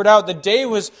was poured out, the day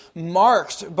was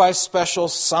marked by special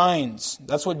signs.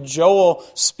 That's what Joel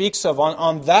speaks of.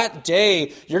 On that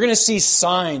day, you're going to see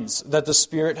signs that the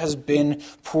Spirit has been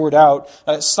poured out.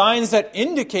 Signs that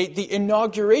indicate the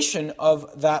inauguration of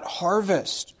that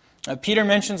harvest. Peter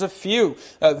mentions a few.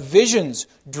 Visions,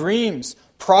 dreams,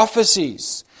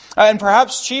 prophecies. And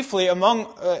perhaps chiefly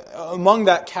among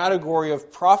that category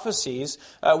of prophecies,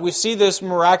 we see this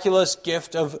miraculous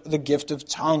gift of the gift of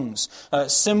tongues,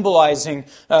 symbolizing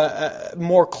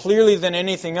more clearly than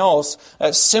anything else,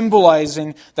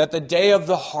 symbolizing that the day of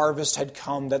the harvest had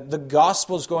come, that the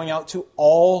gospel is going out to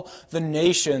all the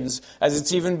nations, as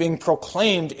it's even being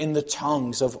proclaimed in the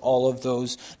tongues of all of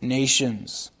those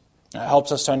nations. It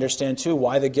helps us to understand, too,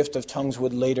 why the gift of tongues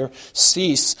would later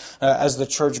cease as the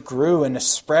church grew and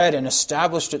spread and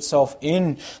established itself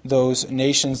in those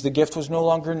nations. The gift was no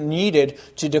longer needed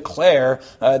to declare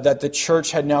that the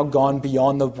church had now gone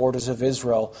beyond the borders of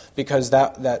Israel, because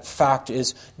that fact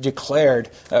is declared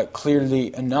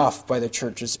clearly enough by the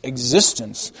church's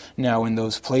existence now in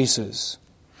those places.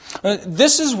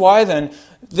 This is why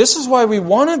we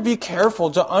want to be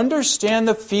careful to understand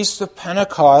the Feast of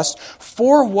Pentecost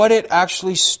for what it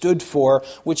actually stood for,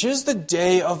 which is the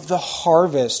day of the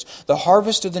harvest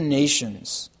of the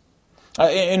nations.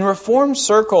 In Reformed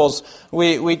circles,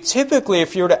 we typically,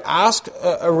 if you were to ask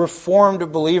a Reformed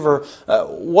believer,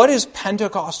 what is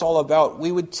Pentecost all about?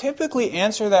 We would typically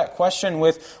answer that question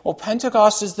with, well,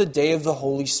 Pentecost is the day of the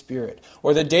Holy Spirit,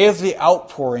 or the day of the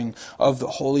outpouring of the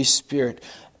Holy Spirit.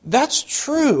 That's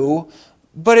true,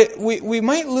 but we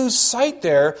might lose sight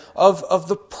there of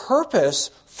the purpose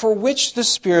for which the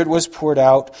Spirit was poured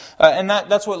out. And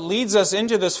that's what leads us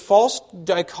into this false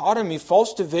dichotomy,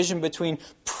 false division between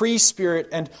pre-Spirit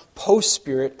and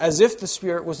post-Spirit, as if the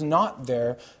Spirit was not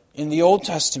there in the Old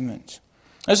Testament.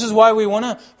 This is why we want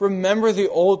to remember the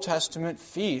Old Testament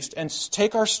feast and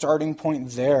take our starting point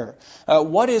there.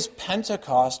 What is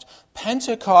Pentecost?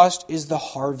 Pentecost is the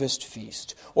harvest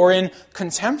feast. Or in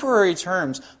contemporary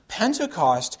terms,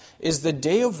 Pentecost is the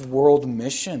day of world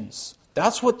missions.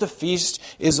 That's what the feast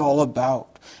is all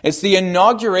about. It's the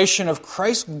inauguration of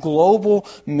Christ's global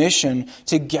mission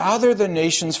to gather the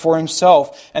nations for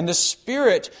himself. And the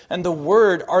Spirit and the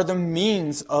Word are the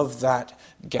means of that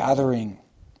gathering.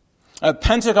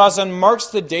 Pentecost then marks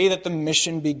the day that the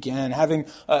mission began,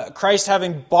 Christ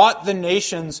having bought the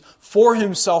nations for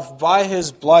himself by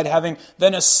his blood, having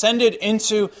then ascended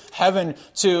into heaven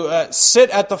to sit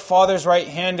at the Father's right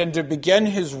hand and to begin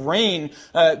his reign,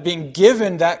 being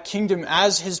given that kingdom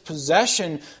as his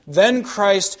possession. Then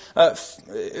Christ,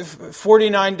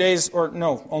 49 days, or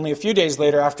no, only a few days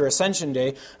later after Ascension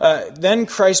Day, then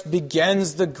Christ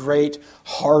begins the great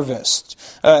harvest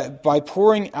by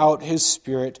pouring out his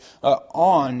Spirit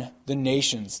on the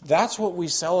nations. That's what we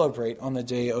celebrate on the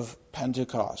day of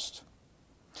Pentecost.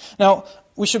 Now,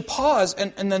 we should pause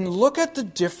and then look at the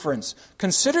difference.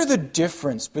 Consider the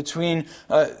difference between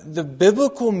the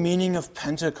biblical meaning of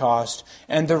Pentecost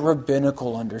and the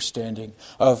rabbinical understanding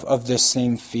of this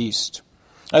same feast.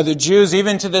 The Jews,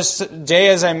 even to this day,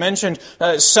 as I mentioned,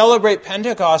 celebrate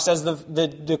Pentecost as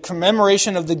the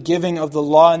commemoration of the giving of the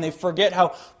law, and they forget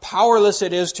how powerless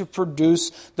it is to produce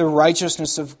the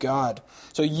righteousness of God.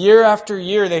 So year after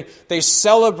year, they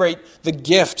celebrate the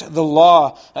gift, the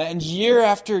law, and year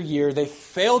after year, they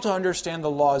fail to understand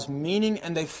the law's meaning,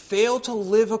 and they fail to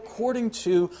live according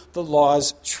to the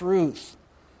law's truth.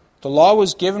 The law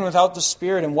was given without the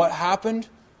Spirit, and what happened?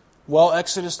 Well,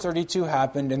 Exodus 32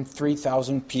 happened and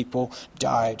 3,000 people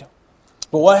died.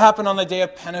 But what happened on the day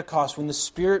of Pentecost when the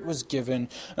Spirit was given?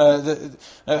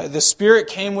 The Spirit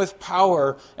came with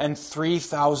power and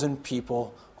 3,000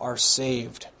 people are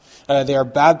saved. They are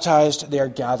baptized, they are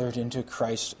gathered into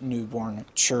Christ's newborn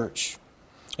church.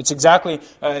 It's exactly,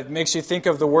 it makes you think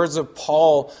of the words of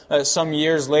Paul some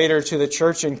years later to the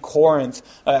church in Corinth,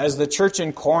 as the church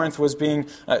in Corinth was being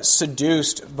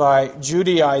seduced by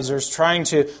Judaizers, trying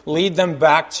to lead them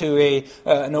back to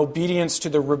an obedience to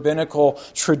the rabbinical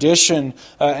tradition.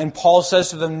 And Paul says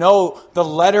to them, no, the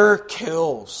letter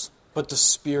kills, but the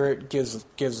Spirit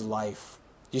gives life.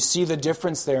 You see the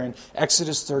difference there in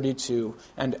Exodus 32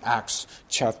 and Acts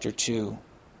chapter 2.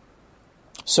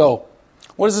 So,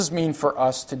 what does this mean for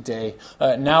us today,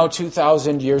 now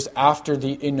 2,000 years after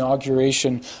the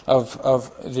inauguration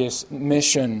of this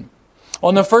mission? Well,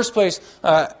 in the first place,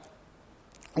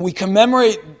 we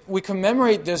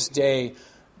commemorate this day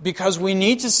because we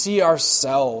need to see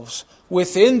ourselves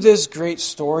within this great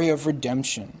story of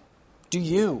redemption. Do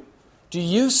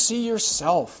you see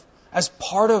yourself as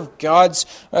part of God's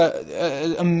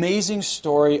amazing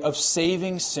story of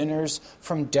saving sinners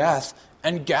from death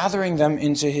and gathering them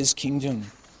into his kingdom?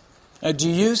 Do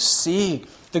you see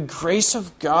the grace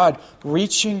of God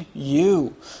reaching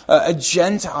you, a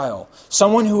Gentile,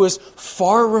 someone who is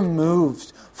far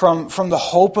removed from the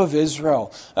hope of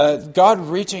Israel, God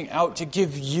reaching out to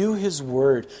give you his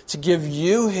word, to give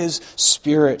you his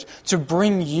Spirit, to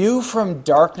bring you from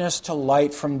darkness to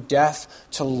light, from death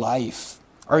to life?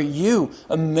 Are you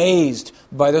amazed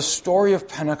by the story of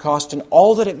Pentecost and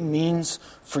all that it means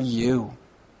for you?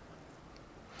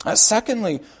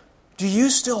 Secondly, do you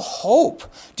still hope?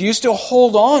 Do you still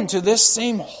hold on to this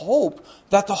same hope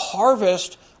that the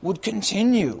harvest would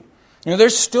continue?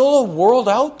 There's still a world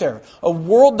out there, a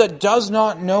world that does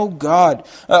not know God,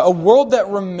 a world that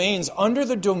remains under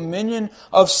the dominion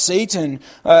of Satan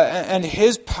and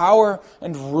his power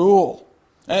and rule.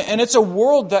 And it's a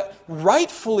world that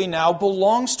rightfully now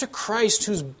belongs to Christ,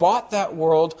 who's bought that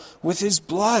world with his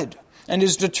blood and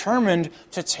is determined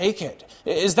to take it.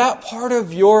 Is that part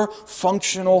of your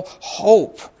functional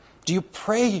hope? Do you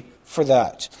pray for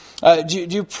that? Do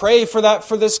you pray for that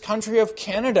for this country of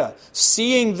Canada,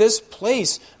 seeing this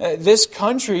place, this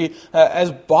country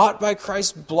as bought by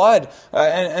Christ's blood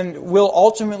and will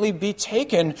ultimately be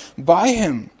taken by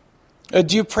him?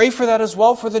 Do you pray for that as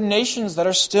well for the nations that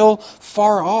are still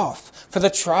far off, for the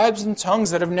tribes and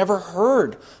tongues that have never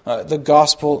heard the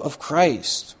gospel of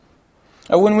Christ?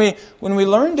 When we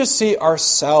learn to see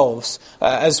ourselves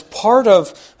as part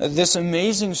of this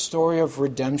amazing story of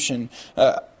redemption,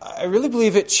 I really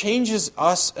believe it changes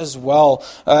us as well,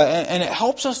 and it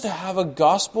helps us to have a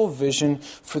gospel vision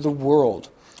for the world.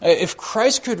 If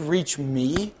Christ could reach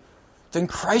me, then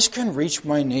Christ can reach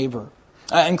my neighbor,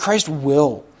 and Christ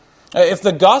will. If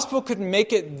the gospel could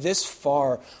make it this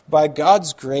far by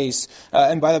God's grace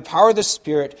and by the power of the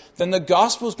Spirit, then the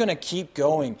gospel is going to keep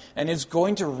going and it's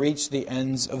going to reach the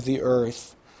ends of the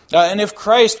earth. And if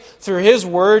Christ, through his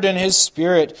word and his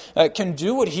Spirit, can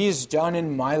do what he has done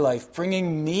in my life,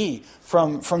 bringing me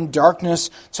from darkness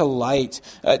to light,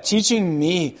 teaching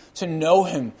me to know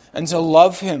him and to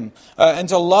love him, and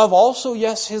to love also,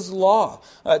 yes, his law,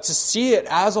 to see it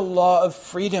as a law of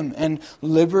freedom and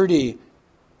liberty,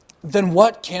 then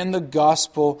what can the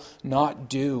gospel not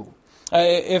do?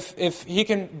 If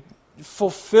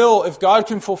God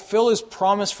can fulfill his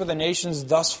promise for the nations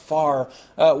thus far,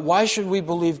 why should we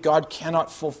believe God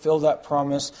cannot fulfill that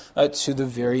promise to the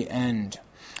very end?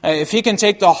 If he can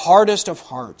take the hardest of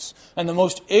hearts and the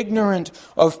most ignorant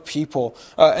of people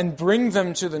and bring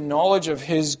them to the knowledge of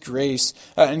his grace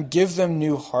and give them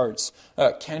new hearts,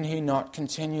 can he not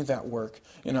continue that work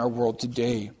in our world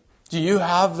today? Do you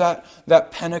have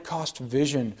that Pentecost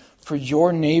vision for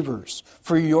your neighbors,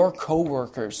 for your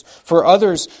co-workers, for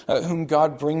others whom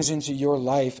God brings into your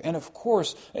life, and of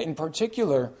course, in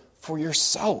particular, for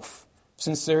yourself,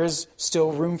 since there is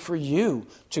still room for you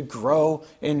to grow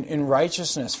in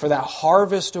righteousness, for that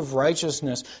harvest of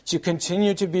righteousness to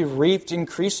continue to be reaped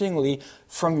increasingly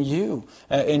from you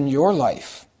in your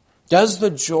life? Does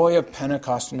the joy of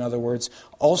Pentecost, in other words,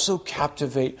 also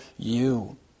captivate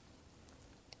you?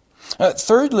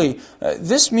 Thirdly,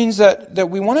 this means that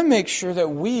we want to make sure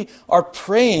that we are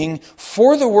praying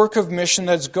for the work of mission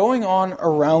that's going on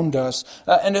around us,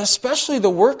 and especially the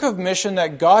work of mission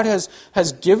that God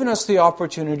has given us the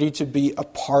opportunity to be a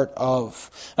part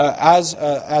of as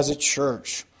a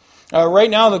church. Right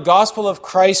now, the gospel of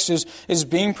Christ is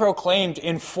being proclaimed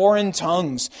in foreign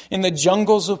tongues in the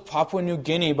jungles of Papua New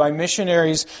Guinea by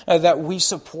missionaries that we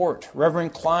support,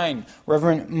 Reverend Klein,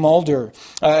 Reverend Mulder,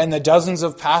 and the dozens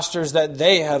of pastors that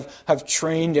they have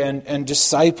trained and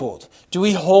discipled. Do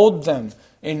we hold them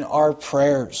in our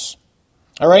prayers?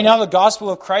 Right now, the gospel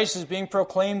of Christ is being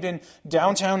proclaimed in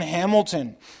downtown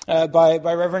Hamilton by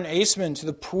Reverend Aceman to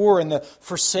the poor and the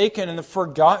forsaken and the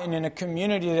forgotten in a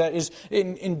community that is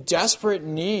in desperate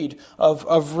need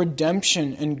of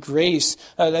redemption and grace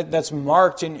that's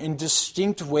marked in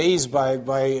distinct ways by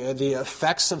the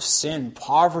effects of sin,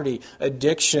 poverty,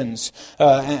 addictions,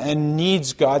 and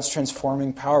needs God's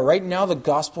transforming power. Right now, the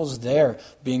gospel's there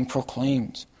being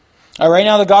proclaimed. Right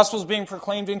now, the gospel is being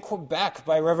proclaimed in Quebec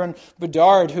by Reverend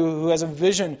Bedard, who has a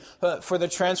vision for the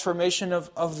transformation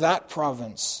of that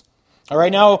province.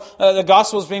 Right now, the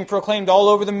gospel is being proclaimed all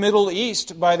over the Middle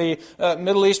East by the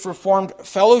Middle East Reformed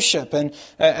Fellowship,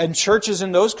 and churches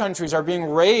in those countries are being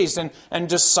raised and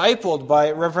discipled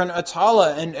by Reverend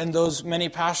Atala and those many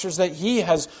pastors that he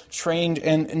has trained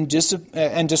and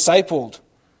discipled.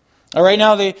 Right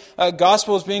now, the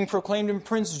gospel is being proclaimed in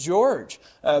Prince George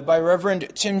by Reverend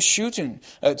Tim Schutten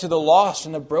to the lost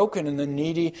and the broken and the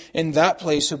needy in that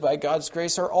place, who by God's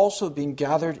grace are also being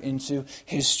gathered into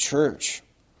his church.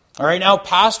 Right now,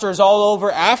 pastors all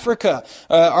over Africa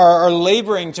are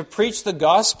laboring to preach the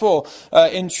gospel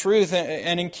in truth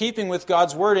and in keeping with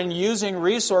God's word, and using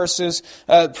resources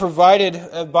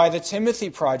provided by the Timothy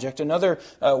Project, another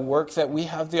work that we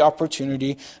have the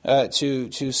opportunity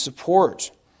to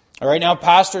support. Right now,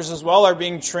 pastors as well are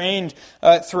being trained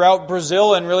throughout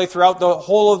Brazil and really throughout the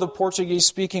whole of the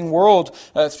Portuguese-speaking world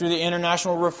through the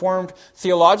International Reformed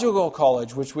Theological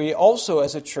College, which we also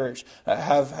as a church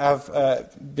have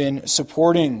been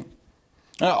supporting.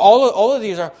 All of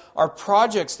these are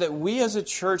projects that we as a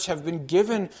church have been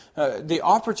given the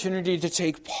opportunity to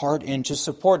take part in, to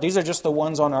support. These are just the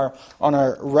ones on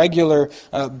our regular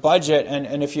budget.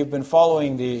 And if you've been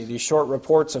following the short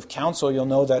reports of council, you'll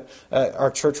know that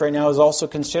our church right now is also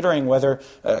considering whether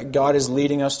God is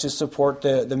leading us to support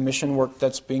the mission work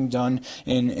that's being done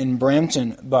in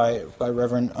Brampton by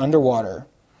Reverend Underwater.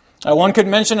 One could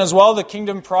mention as well the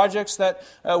kingdom projects that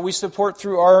we support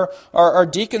through our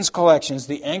deacons collections,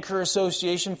 the Anchor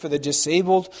Association for the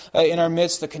Disabled in our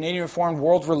midst, the Canadian Reformed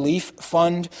World Relief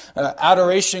Fund,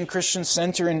 Adoration Christian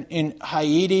Center in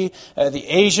Haiti, the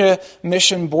Asia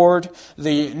Mission Board,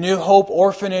 the New Hope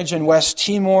Orphanage in West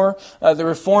Timor, the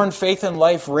Reformed Faith and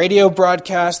Life radio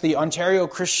broadcast, the Ontario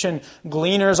Christian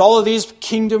Gleaners, all of these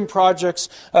kingdom projects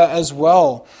as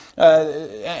well.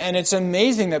 And it's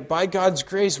amazing that by God's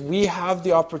grace, we have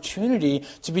the opportunity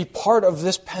to be part of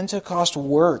this Pentecost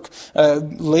work,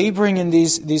 laboring in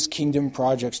these kingdom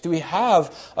projects. Do we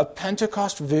have a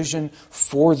Pentecost vision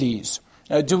for these?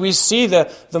 Do we see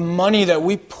the money that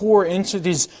we pour into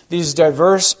these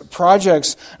diverse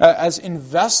projects as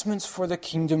investments for the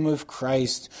kingdom of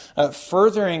Christ,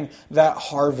 furthering that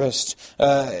harvest,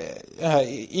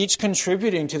 each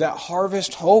contributing to that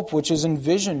harvest hope which is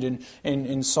envisioned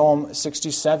in Psalm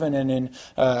 67 and in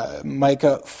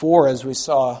Micah 4, as we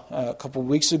saw a couple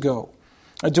weeks ago?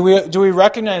 Do we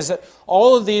recognize that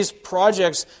all of these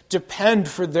projects depend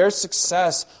for their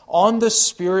success on the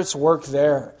Spirit's work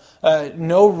there?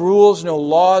 No rules, no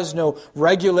laws, no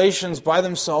regulations by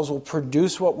themselves will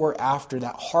produce what we're after,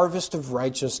 that harvest of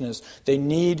righteousness. They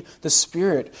need the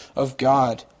Spirit of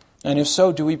God. And if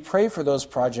so, do we pray for those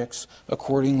projects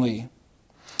accordingly?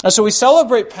 So we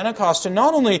celebrate Pentecost to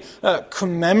not only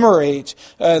commemorate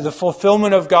the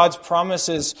fulfillment of God's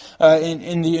promises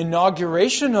in the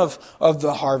inauguration of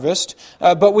the harvest,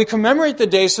 but we commemorate the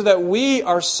day so that we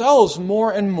ourselves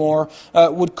more and more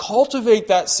would cultivate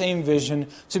that same vision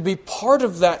to be part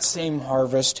of that same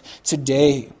harvest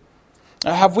today.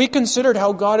 Have we considered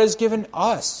how God has given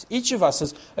us, each of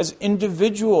us as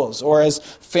individuals or as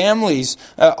families,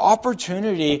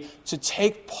 opportunity to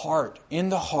take part in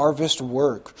the harvest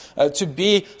work, to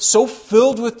be so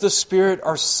filled with the Spirit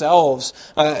ourselves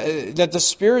that the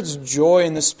Spirit's joy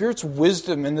and the Spirit's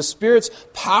wisdom and the Spirit's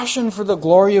passion for the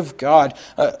glory of God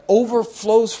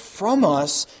overflows from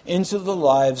us into the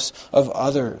lives of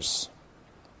others?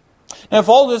 Now, if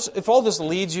all this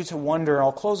leads you to wonder,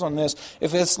 I'll close on this.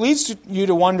 If this leads you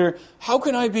to wonder, how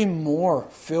can I be more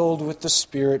filled with the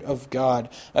Spirit of God?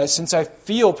 Since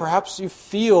perhaps you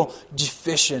feel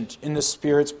deficient in the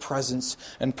Spirit's presence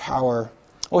and power.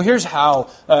 Well, here's how,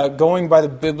 going by the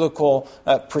biblical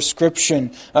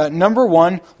prescription. Number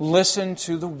one, listen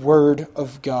to the Word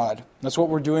of God. That's what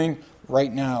we're doing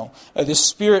right now. The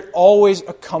Spirit always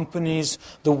accompanies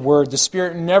the Word. The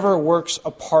Spirit never works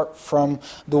apart from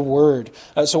the Word.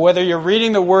 So whether you're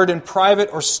reading the Word in private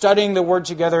or studying the Word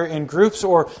together in groups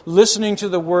or listening to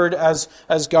the Word as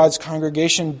God's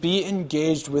congregation, be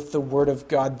engaged with the Word of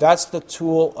God. That's the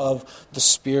tool of the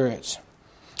Spirit.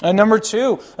 And number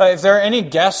two, if there are any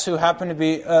guests who happen to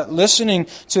be listening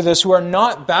to this who are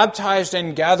not baptized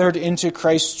and gathered into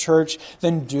Christ's church,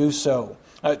 then do so.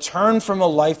 Turn from a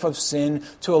life of sin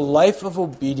to a life of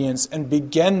obedience and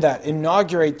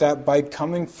inaugurate that by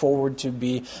coming forward to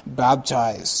be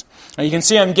baptized. Now you can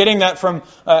see I'm getting that from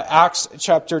Acts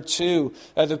chapter 2.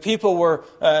 The people were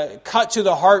cut to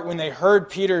the heart when they heard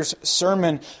Peter's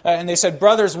sermon, and they said,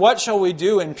 "Brothers, what shall we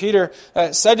do?" And Peter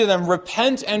said to them,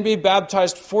 "Repent and be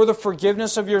baptized for the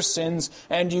forgiveness of your sins,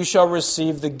 and you shall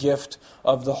receive the gift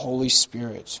of the Holy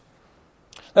Spirit."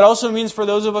 That also means for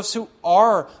those of us who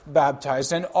are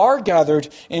baptized and are gathered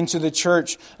into the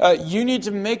church, you need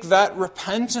to make that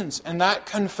repentance and that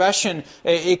confession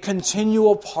a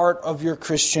continual part of your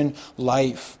Christian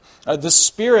life. The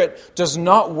Spirit does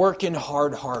not work in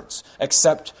hard hearts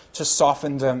except to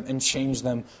soften them and change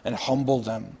them and humble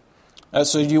them.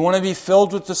 So you want to be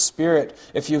filled with the Spirit.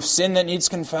 If you have sin that needs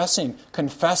confessing,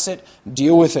 confess it,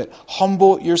 deal with it.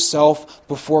 Humble yourself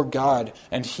before God,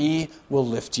 and He will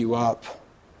lift you up.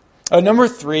 Number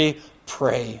three,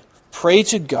 pray. Pray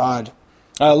to God.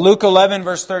 Luke 11,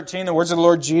 verse 13, the words of the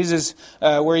Lord Jesus,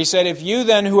 where He said, "If you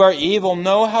then who are evil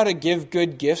know how to give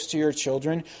good gifts to your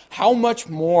children, how much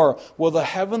more will the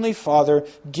Heavenly Father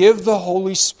give the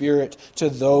Holy Spirit to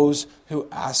those who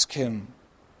ask Him?"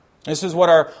 This is what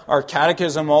our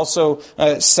catechism also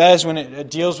says when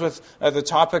it deals with the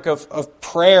topic of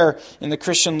prayer in the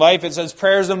Christian life. It says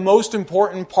prayer is the most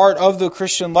important part of the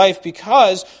Christian life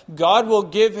because God will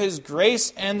give His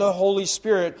grace and the Holy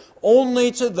Spirit only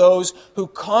to those who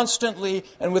constantly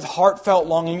and with heartfelt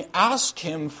longing ask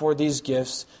Him for these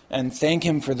gifts and thank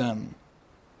Him for them.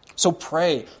 So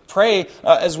pray. Pray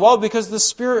as well because the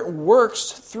Spirit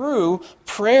works through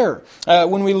prayer.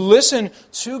 When we listen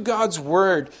to God's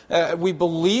Word, we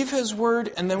believe His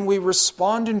Word and then we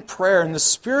respond in prayer. And the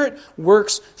Spirit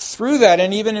works through that.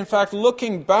 And even in fact,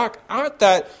 looking back at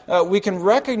that, we can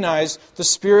recognize the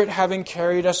Spirit having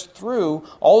carried us through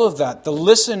all of that. The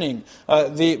listening,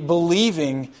 the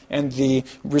believing, and the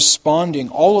responding.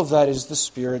 All of that is the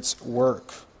Spirit's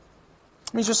work.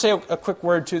 Let me just say a quick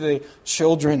word to the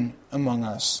children among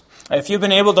us. If you've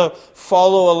been able to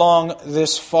follow along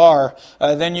this far,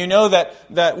 then you know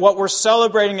that what we're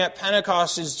celebrating at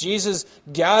Pentecost is Jesus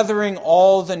gathering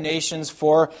all the nations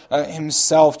for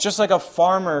Himself. Just like a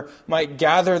farmer might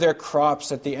gather their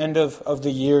crops at the end of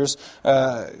the years,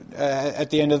 at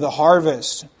the end of the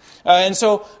harvest. And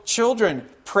so, children,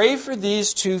 pray for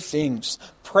these two things.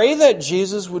 Pray that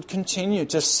Jesus would continue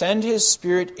to send His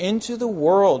Spirit into the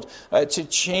world to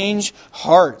change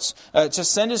hearts, to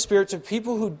send His Spirit to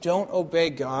people who don't obey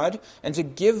God, and to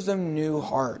give them new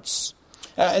hearts.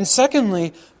 And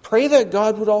secondly, pray that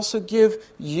God would also give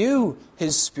you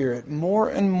His Spirit more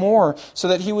and more so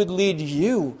that He would lead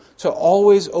you to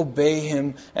always obey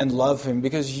Him and love Him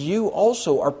because you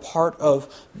also are part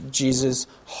of Jesus'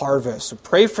 harvest. So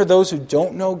pray for those who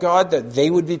don't know God that they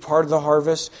would be part of the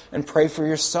harvest, and pray for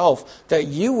yourself that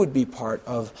you would be part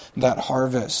of that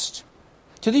harvest.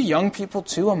 To the young people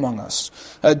too among us,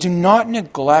 do not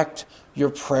neglect your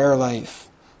prayer life.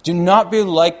 Do not be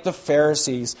like the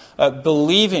Pharisees,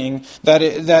 believing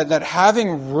that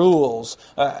having rules,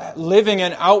 living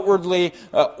an outwardly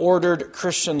ordered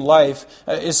Christian life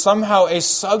is somehow a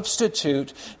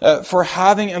substitute for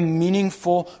having a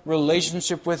meaningful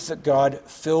relationship with God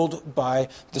filled by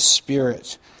the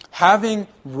Spirit. Having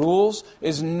rules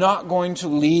is not going to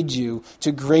lead you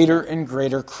to greater and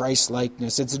greater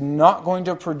Christ-likeness. It's not going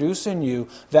to produce in you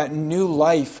that new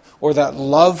life or that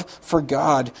love for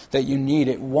God that you need.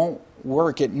 It won't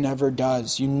work. It never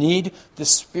does. You need the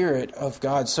Spirit of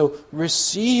God. So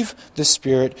receive the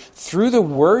Spirit through the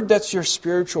Word that's your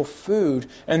spiritual food,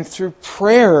 and through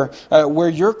prayer where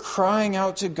you're crying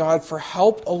out to God for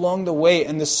help along the way,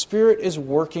 and the Spirit is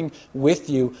working with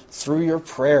you through your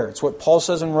prayer. It's what Paul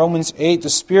says in Romans 8. The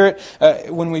Spirit,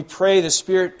 when we pray, the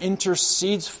Spirit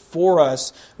intercedes for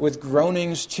us with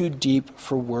groanings too deep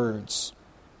for words.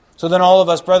 So then all of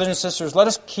us, brothers and sisters, let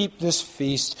us keep this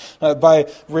feast by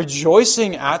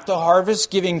rejoicing at the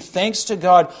harvest, giving thanks to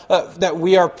God that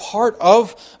we are part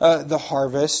of the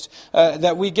harvest,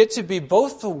 that we get to be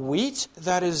both the wheat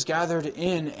that is gathered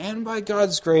in and, by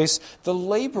God's grace, the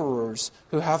laborers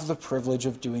who have the privilege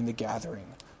of doing the gathering.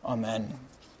 Amen.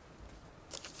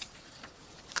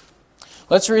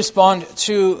 Let's respond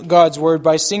to God's word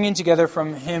by singing together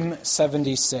from hymn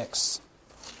 76.